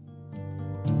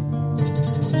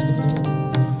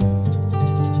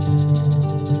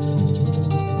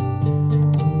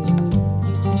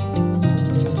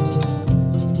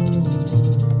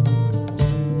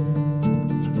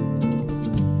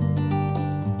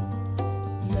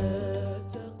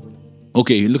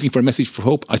 Okay, looking for a message for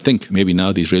hope. I think maybe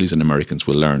now the Israelis and Americans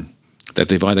will learn that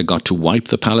they've either got to wipe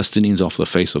the Palestinians off the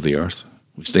face of the earth,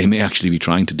 which they may actually be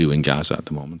trying to do in Gaza at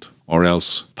the moment, or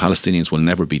else Palestinians will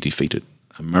never be defeated.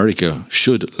 America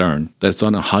should learn that it's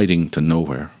on a hiding to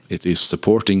nowhere. It is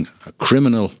supporting a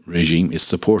criminal regime, it's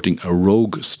supporting a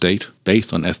rogue state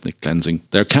based on ethnic cleansing.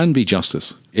 There can be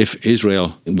justice if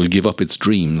Israel will give up its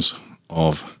dreams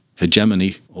of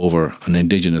hegemony over an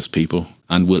indigenous people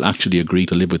and will actually agree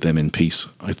to live with them in peace.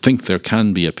 I think there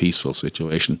can be a peaceful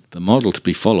situation. The model to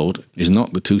be followed is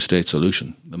not the two-state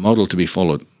solution. The model to be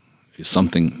followed is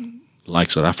something like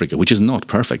South Africa, which is not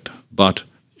perfect. But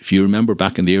if you remember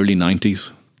back in the early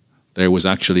 90s, there was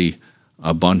actually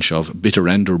a bunch of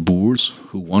bitterender Boers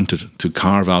who wanted to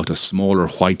carve out a smaller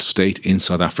white state in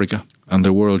South Africa, and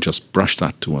the world just brushed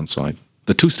that to one side.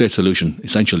 The two-state solution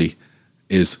essentially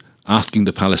is asking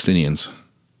the Palestinians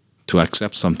to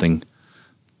accept something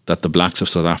that the blacks of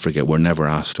South Africa were never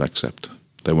asked to accept.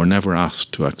 They were never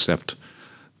asked to accept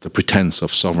the pretense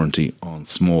of sovereignty on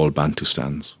small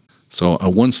Bantustans. So a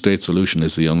one-state solution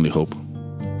is the only hope.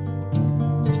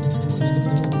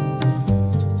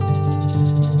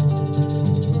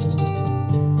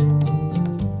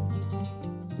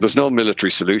 There's no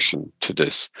military solution to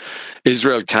this.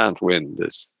 Israel can't win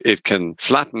this. It can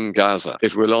flatten Gaza.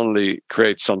 It will only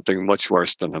create something much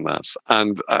worse than Hamas.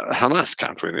 And Hamas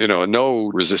can't win. You know,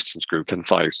 no resistance group can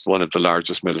fight one of the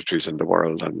largest militaries in the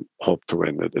world and hope to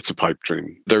win it. It's a pipe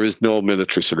dream. There is no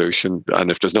military solution. And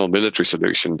if there's no military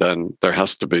solution, then there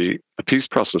has to be a peace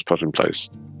process put in place.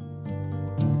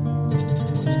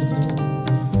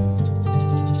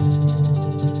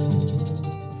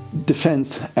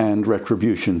 Defense and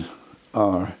retribution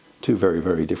are two very,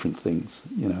 very different things,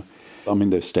 you know. I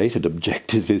mean, their stated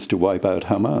objective is to wipe out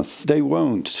Hamas. They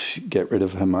won't get rid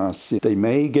of Hamas. They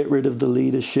may get rid of the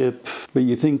leadership, but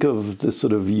you think of the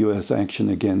sort of US action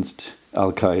against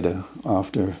Al-Qaeda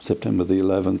after September the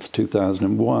 11th,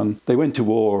 2001. They went to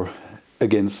war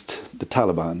against the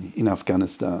Taliban in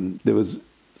Afghanistan. There was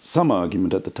some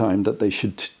argument at the time that they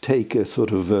should take a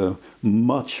sort of a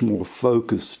much more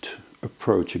focused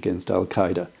approach against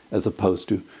Al-Qaeda as opposed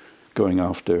to going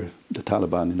after the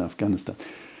Taliban in Afghanistan.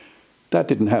 That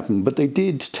didn't happen, but they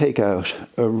did take out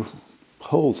a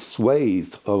whole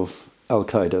swathe of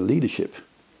Al-Qaeda leadership.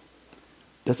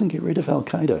 Doesn't get rid of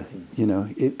Al-Qaeda, you know,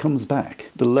 it comes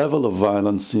back. The level of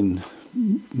violence in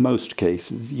most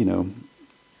cases, you know,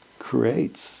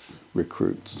 creates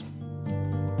recruits.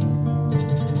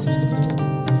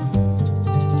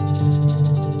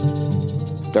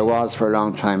 There was for a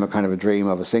long time a kind of a dream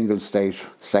of a single state,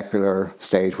 secular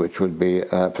state, which would be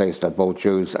a place that both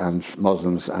Jews and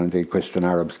Muslims and indeed Christian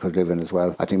Arabs could live in as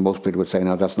well. I think most people would say,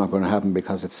 no, that's not going to happen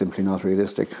because it's simply not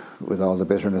realistic with all the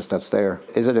bitterness that's there.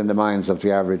 Is it in the minds of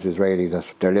the average Israeli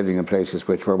that they're living in places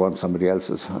which were once somebody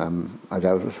else's? I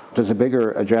doubt it. There's a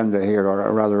bigger agenda here,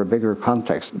 or rather a bigger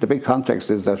context. The big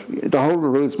context is that the whole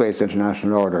rules-based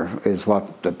international order is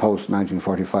what the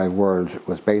post-1945 world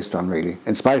was based on, really.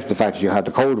 In spite of the fact that you had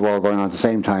the Cold War going on at the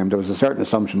same time, there was a certain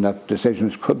assumption that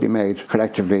decisions could be made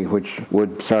collectively which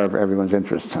would serve everyone's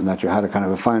interests, and that you had a kind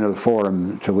of a final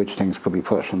forum to which things could be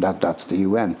pushed, and that's the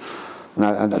UN.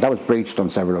 And that was breached on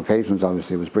several occasions,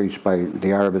 obviously. It was breached by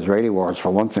the Arab-Israeli wars,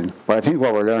 for one thing. But I think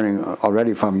what we're learning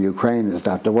already from Ukraine is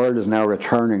that the world is now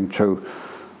returning to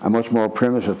a much more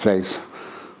primitive place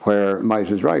where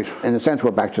might is right. In a sense, we're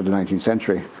back to the 19th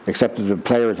century, except that the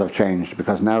players have changed,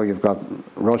 because now you've got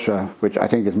Russia, which I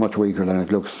think is much weaker than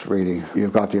it looks, really.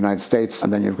 You've got the United States,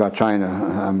 and then you've got China,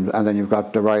 and then you've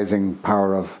got the rising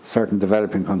power of certain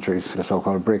developing countries, the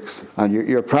so-called BRICS. And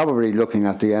you're probably looking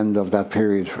at the end of that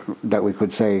period that we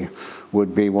could say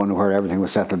would be one where everything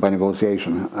was settled by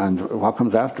negotiation. And what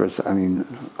comes after us, I mean,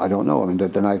 I don't know. I mean,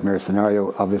 the nightmare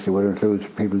scenario obviously would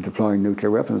include people deploying nuclear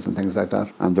weapons and things like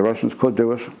that. And the Russians could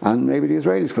do it, and maybe the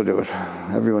Israelis could do it.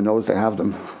 Everyone knows they have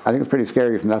them. I think it's pretty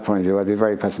scary from that point of view. I'd be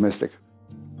very pessimistic.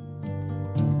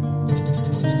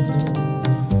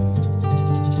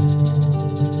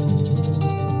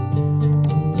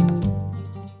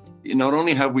 Not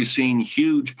only have we seen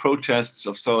huge protests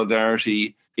of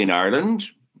solidarity in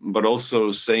Ireland, but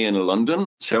also, say, in London,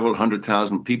 several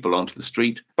 100,000 people onto the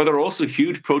street. But there are also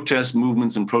huge protest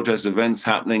movements and protest events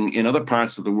happening in other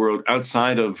parts of the world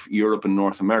outside of Europe and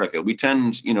North America. We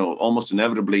tend, almost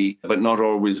inevitably, but not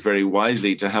always very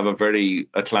wisely, to have a very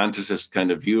Atlanticist kind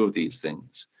of view of these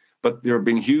things. But there have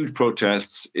been huge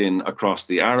protests across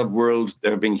the Arab world.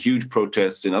 There have been huge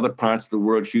protests in other parts of the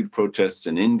world, huge protests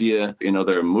in India, in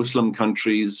other Muslim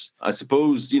countries. I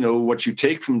suppose, what you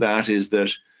take from that is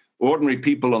that ordinary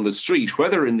people on the street,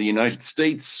 whether in the United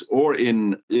States or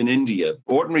in India,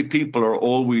 ordinary people are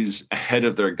always ahead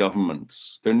of their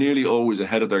governments. They're nearly always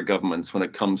ahead of their governments when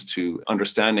it comes to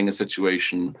understanding a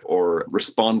situation or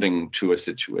responding to a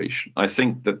situation. I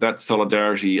think that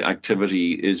solidarity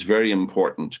activity is very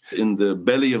important. In the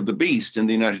belly of the beast in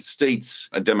the United States,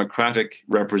 a Democratic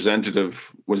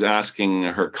representative was asking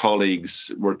her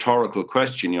colleagues rhetorical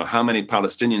question, how many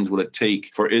Palestinians will it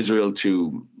take for Israel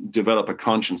to develop a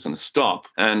conscience and stop?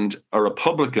 And a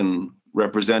Republican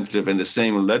representative in the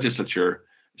same legislature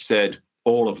said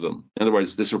all of them. In other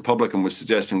words, this Republican was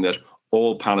suggesting that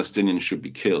all Palestinians should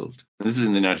be killed. And this is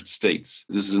in the United States.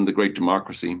 This is in the great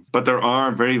democracy. But there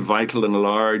are very vital and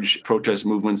large protest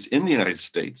movements in the United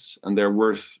States, and they're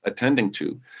worth attending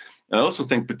to. I also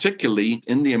think particularly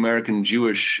in the American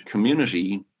Jewish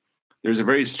community, there's a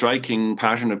very striking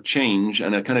pattern of change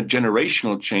and a kind of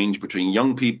generational change between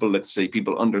young people, let's say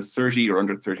people under 30 or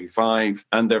under 35,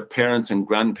 and their parents' and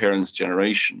grandparents'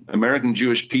 generation. American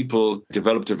Jewish people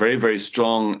developed a very, very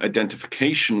strong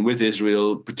identification with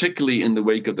Israel, particularly in the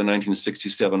wake of the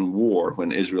 1967 war,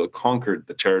 when Israel conquered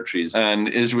the territories. And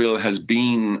Israel has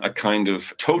been a kind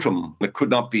of totem that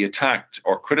could not be attacked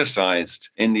or criticized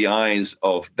in the eyes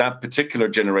of that particular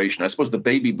generation, I suppose the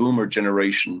baby boomer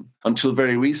generation, until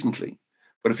very recently.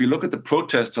 But if you look at the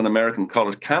protests on American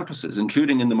college campuses,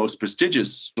 including in the most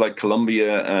prestigious like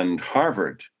Columbia and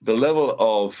Harvard, the level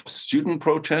of student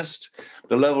protest,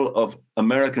 the level of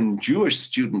American Jewish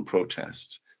student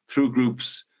protest through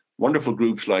groups, wonderful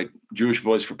groups like Jewish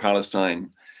Voice for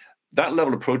Palestine, that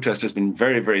level of protest has been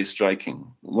very, very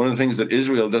striking. One of the things that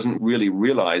Israel doesn't really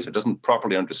realize or doesn't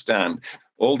properly understand,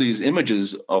 all these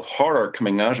images of horror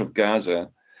coming out of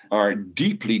Gaza are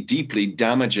deeply, deeply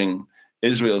damaging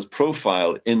Israel's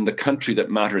profile in the country that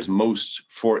matters most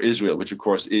for Israel, which of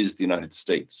course is the United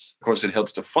States. Of course, it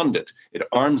helps to fund it, it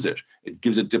arms it, it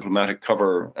gives it diplomatic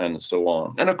cover and so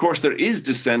on. And of course, there is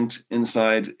dissent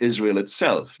inside Israel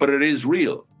itself, but it is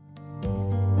real.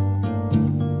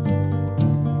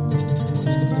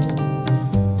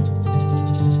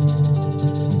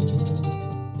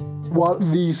 What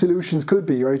the solutions could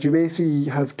be, right? You basically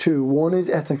have two. One is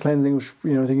ethnic cleansing, which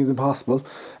I think is impossible.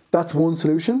 That's one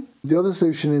solution. The other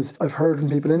solution is, I've heard from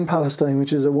people in Palestine,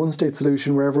 which is a one-state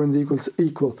solution where everyone's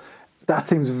equal. That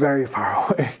seems very far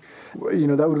away.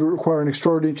 That would require an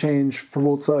extraordinary change for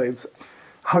both sides.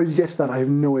 How you get to that, I have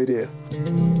no idea.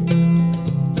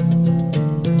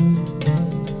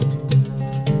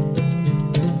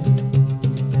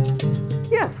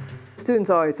 Students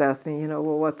always ask me,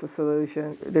 what's the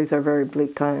solution? These are very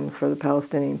bleak times for the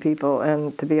Palestinian people,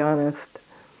 and to be honest,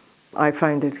 I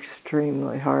find it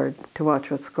extremely hard to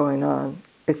watch what's going on.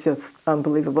 It's just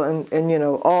unbelievable. And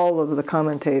all of the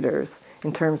commentators,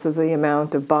 in terms of the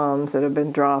amount of bombs that have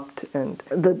been dropped and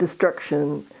the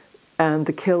destruction and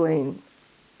the killing,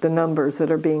 the numbers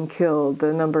that are being killed,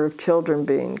 the number of children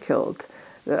being killed,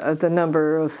 the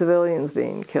number of civilians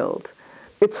being killed.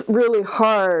 It's really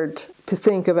hard to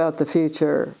think about the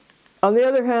future. On the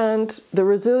other hand, the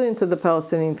resilience of the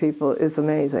Palestinian people is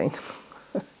amazing.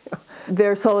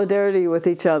 Their solidarity with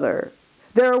each other,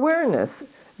 their awareness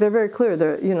They're very clear.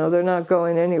 They're not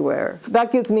going anywhere.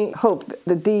 That gives me hope.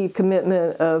 The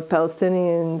decommitment of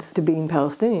Palestinians to being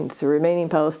Palestinians, to remaining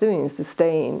Palestinians, to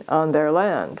staying on their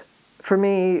land. For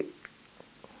me,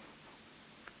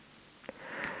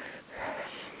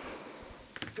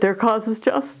 their cause is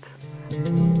just.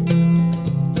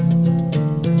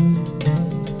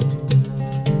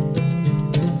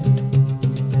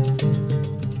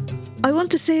 I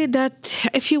want to say that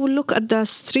if you will look at the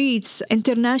streets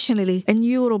internationally, in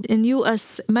Europe, in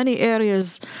US, many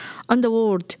areas in the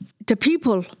world, the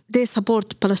people, they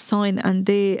support Palestine and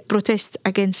they protest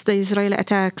against the Israeli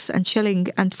attacks and shelling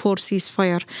and for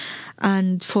ceasefire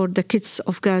and for the kids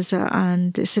of Gaza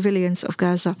and the civilians of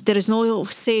Gaza. There is no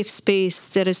safe space.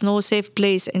 There is no safe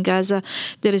place in Gaza.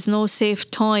 There is no safe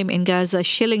time in Gaza,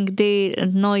 shelling day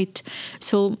and night.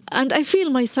 So, and I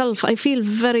feel lots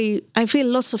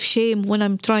of shame when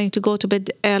I'm trying to go to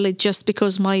bed early just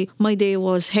because my day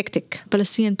was hectic.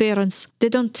 Palestinian parents, they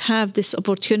don't have this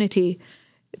opportunity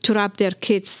to wrap their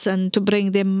kids and to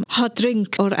bring them hot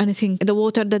drink or anything. The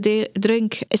water that they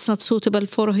drink is not suitable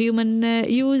for human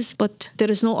use, but there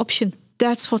is no option.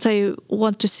 That's what I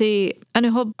want to say. And I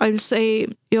hope I'll say,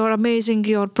 you're amazing,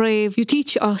 you're brave. You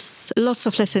teach us lots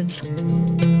of lessons.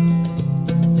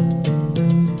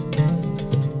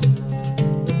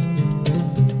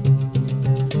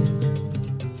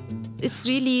 It's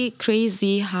really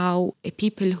crazy how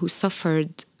people who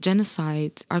suffered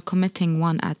genocide are committing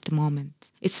one at the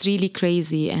moment. It's really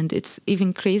crazy, and it's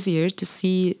even crazier to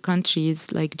see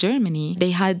countries like Germany. They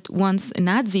had once a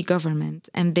Nazi government,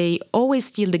 and they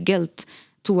always feel the guilt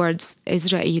towards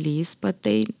Israelis, but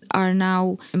they are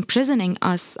now imprisoning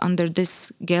us under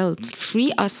this guilt.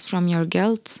 Free us from your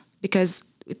guilt, because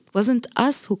it wasn't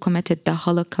us who committed the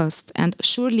Holocaust, and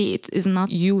surely it is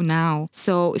not you now.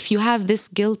 So if you have this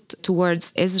guilt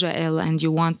towards Israel and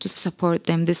you want to support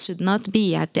them, this should not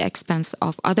be at the expense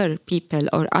of other people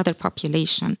or other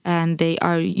population. And they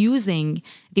are using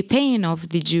the pain of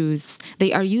the Jews.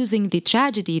 They are using the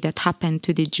tragedy that happened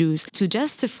to the Jews to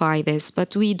justify this,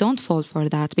 but we don't fall for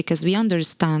that because we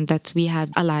understand that we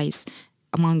have allies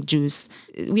among Jews.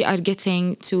 We are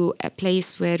getting to a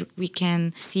place where we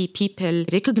can see people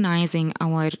recognizing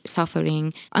our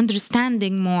suffering,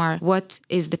 understanding more what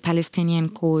is the Palestinian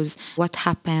cause, what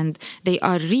happened. They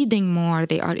are reading more,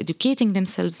 they are educating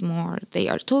themselves more, they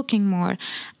are talking more.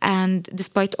 And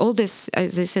despite all this,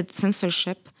 as I said,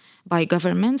 censorship by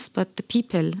governments, but the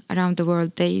people around the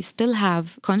world, they still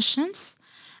have conscience,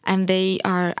 and they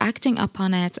are acting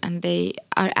upon it, and they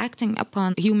are acting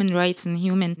upon human rights and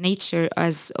human nature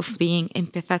as of being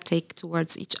empathetic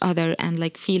towards each other and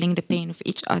like feeling the pain of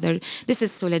each other. This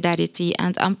is solidarity,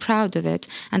 and I'm proud of it.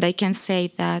 And I can say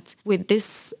that with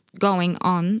this going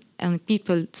on and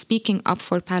people speaking up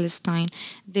for Palestine,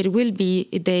 there will be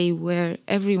a day where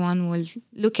everyone will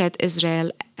look at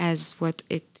Israel as what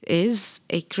it is,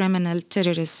 a criminal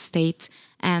terrorist state.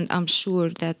 And I'm sure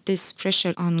that this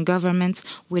pressure on governments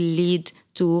will lead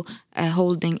to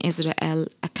holding Israel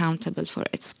accountable for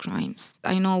its crimes.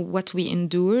 I know what we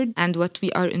endured and what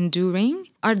we are enduring.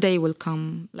 Our day will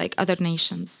come, like other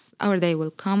nations. Our day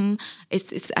will come.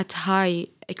 It's at high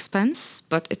expense,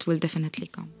 but it will definitely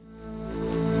come.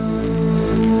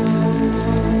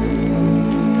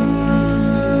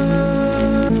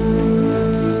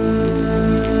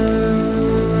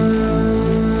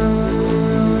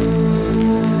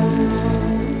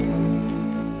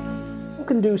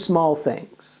 Can do small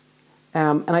things.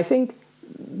 And I think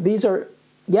these are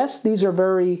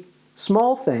very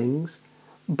small things,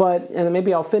 but, and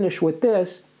maybe I'll finish with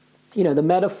this, the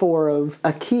metaphor of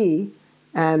a key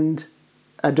and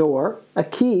a door. A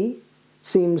key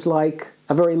seems like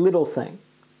a very little thing,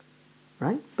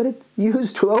 right? But it's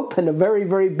used to open a very,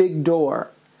 very big door,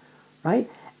 right?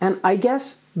 And I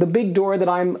guess the big door that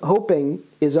I'm hoping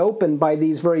is opened by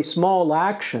these very small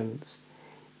actions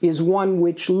is one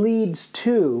which leads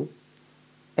to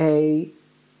a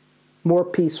more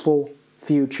peaceful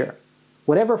future,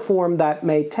 whatever form that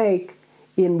may take,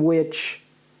 in which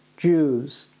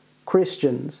Jews,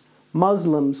 Christians,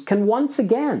 Muslims can once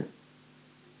again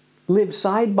live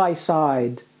side by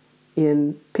side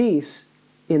in peace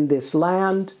in this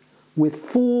land with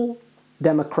full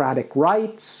democratic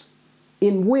rights,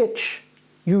 in which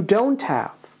you don't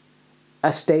have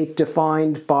a state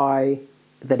defined by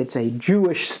that it's a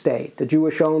Jewish state, a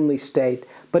Jewish-only state,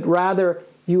 but rather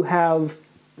you have,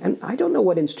 and I don't know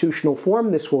what institutional form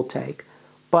this will take,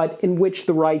 but in which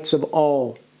the rights of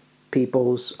all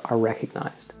peoples are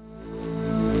recognized.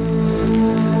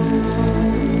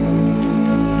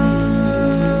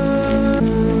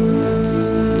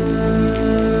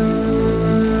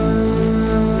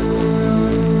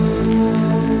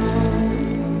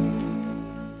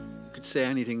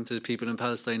 the people in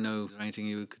Palestine know? Is there anything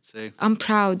you could say? I'm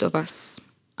proud of us.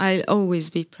 I'll always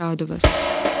be proud of us.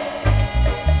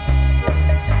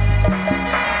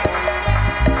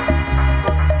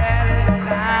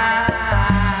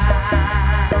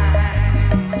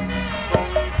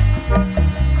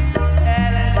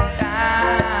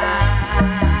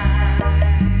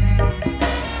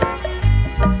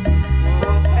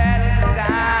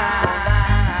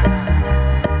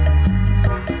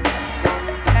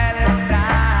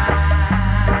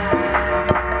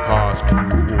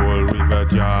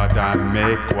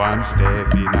 Make one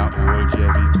step in a old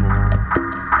Jericho.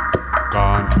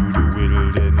 Gone through the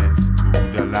wilderness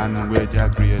to the land where the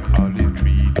great olive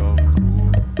tree doth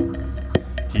grow.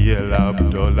 Hail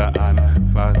Abdullah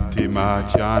and Fatima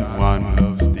chant one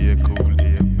love stay cool,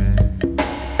 amen.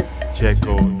 Check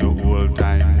out the old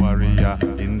time warrior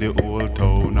in the old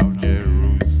town of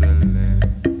Jerusalem.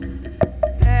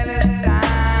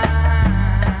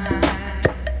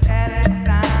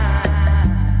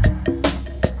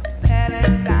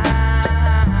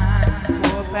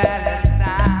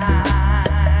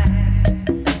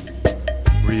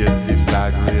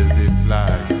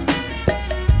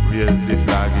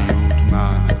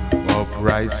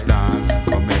 Upright stance,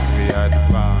 come make we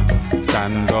advance.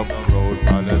 Stand up, proud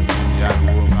Palestinian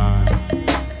woman.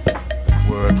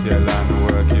 Work your land,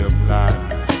 work your plan.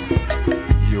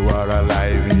 You are a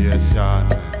live nation.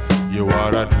 You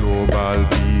are a global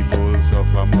people.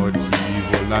 Suffer much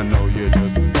evil, and now you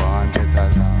just want to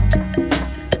get along.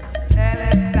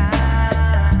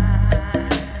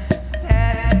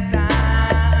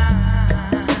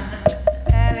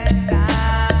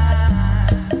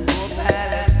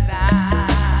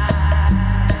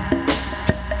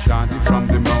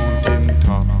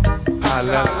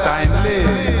 Palestine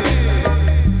live.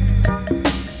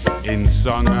 In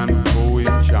song and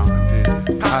poem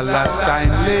chanted,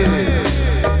 Palestine live.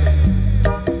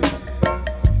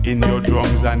 In your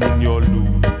drums and in your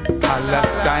lute,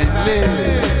 Palestine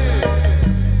live.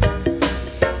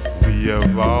 We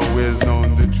have always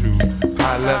known the truth,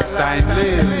 Palestine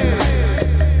live.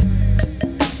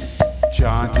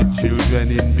 Chanted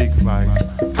children in big voice,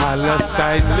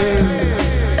 Palestine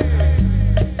live.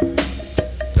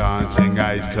 Dancing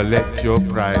eyes, collect your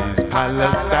prize,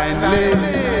 Palestine live.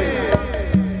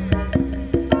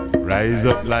 Rise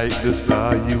up like the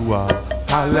star you are,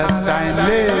 Palestine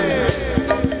live.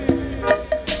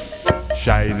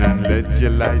 Shine and let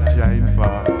your light shine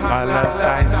far,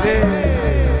 Palestine live.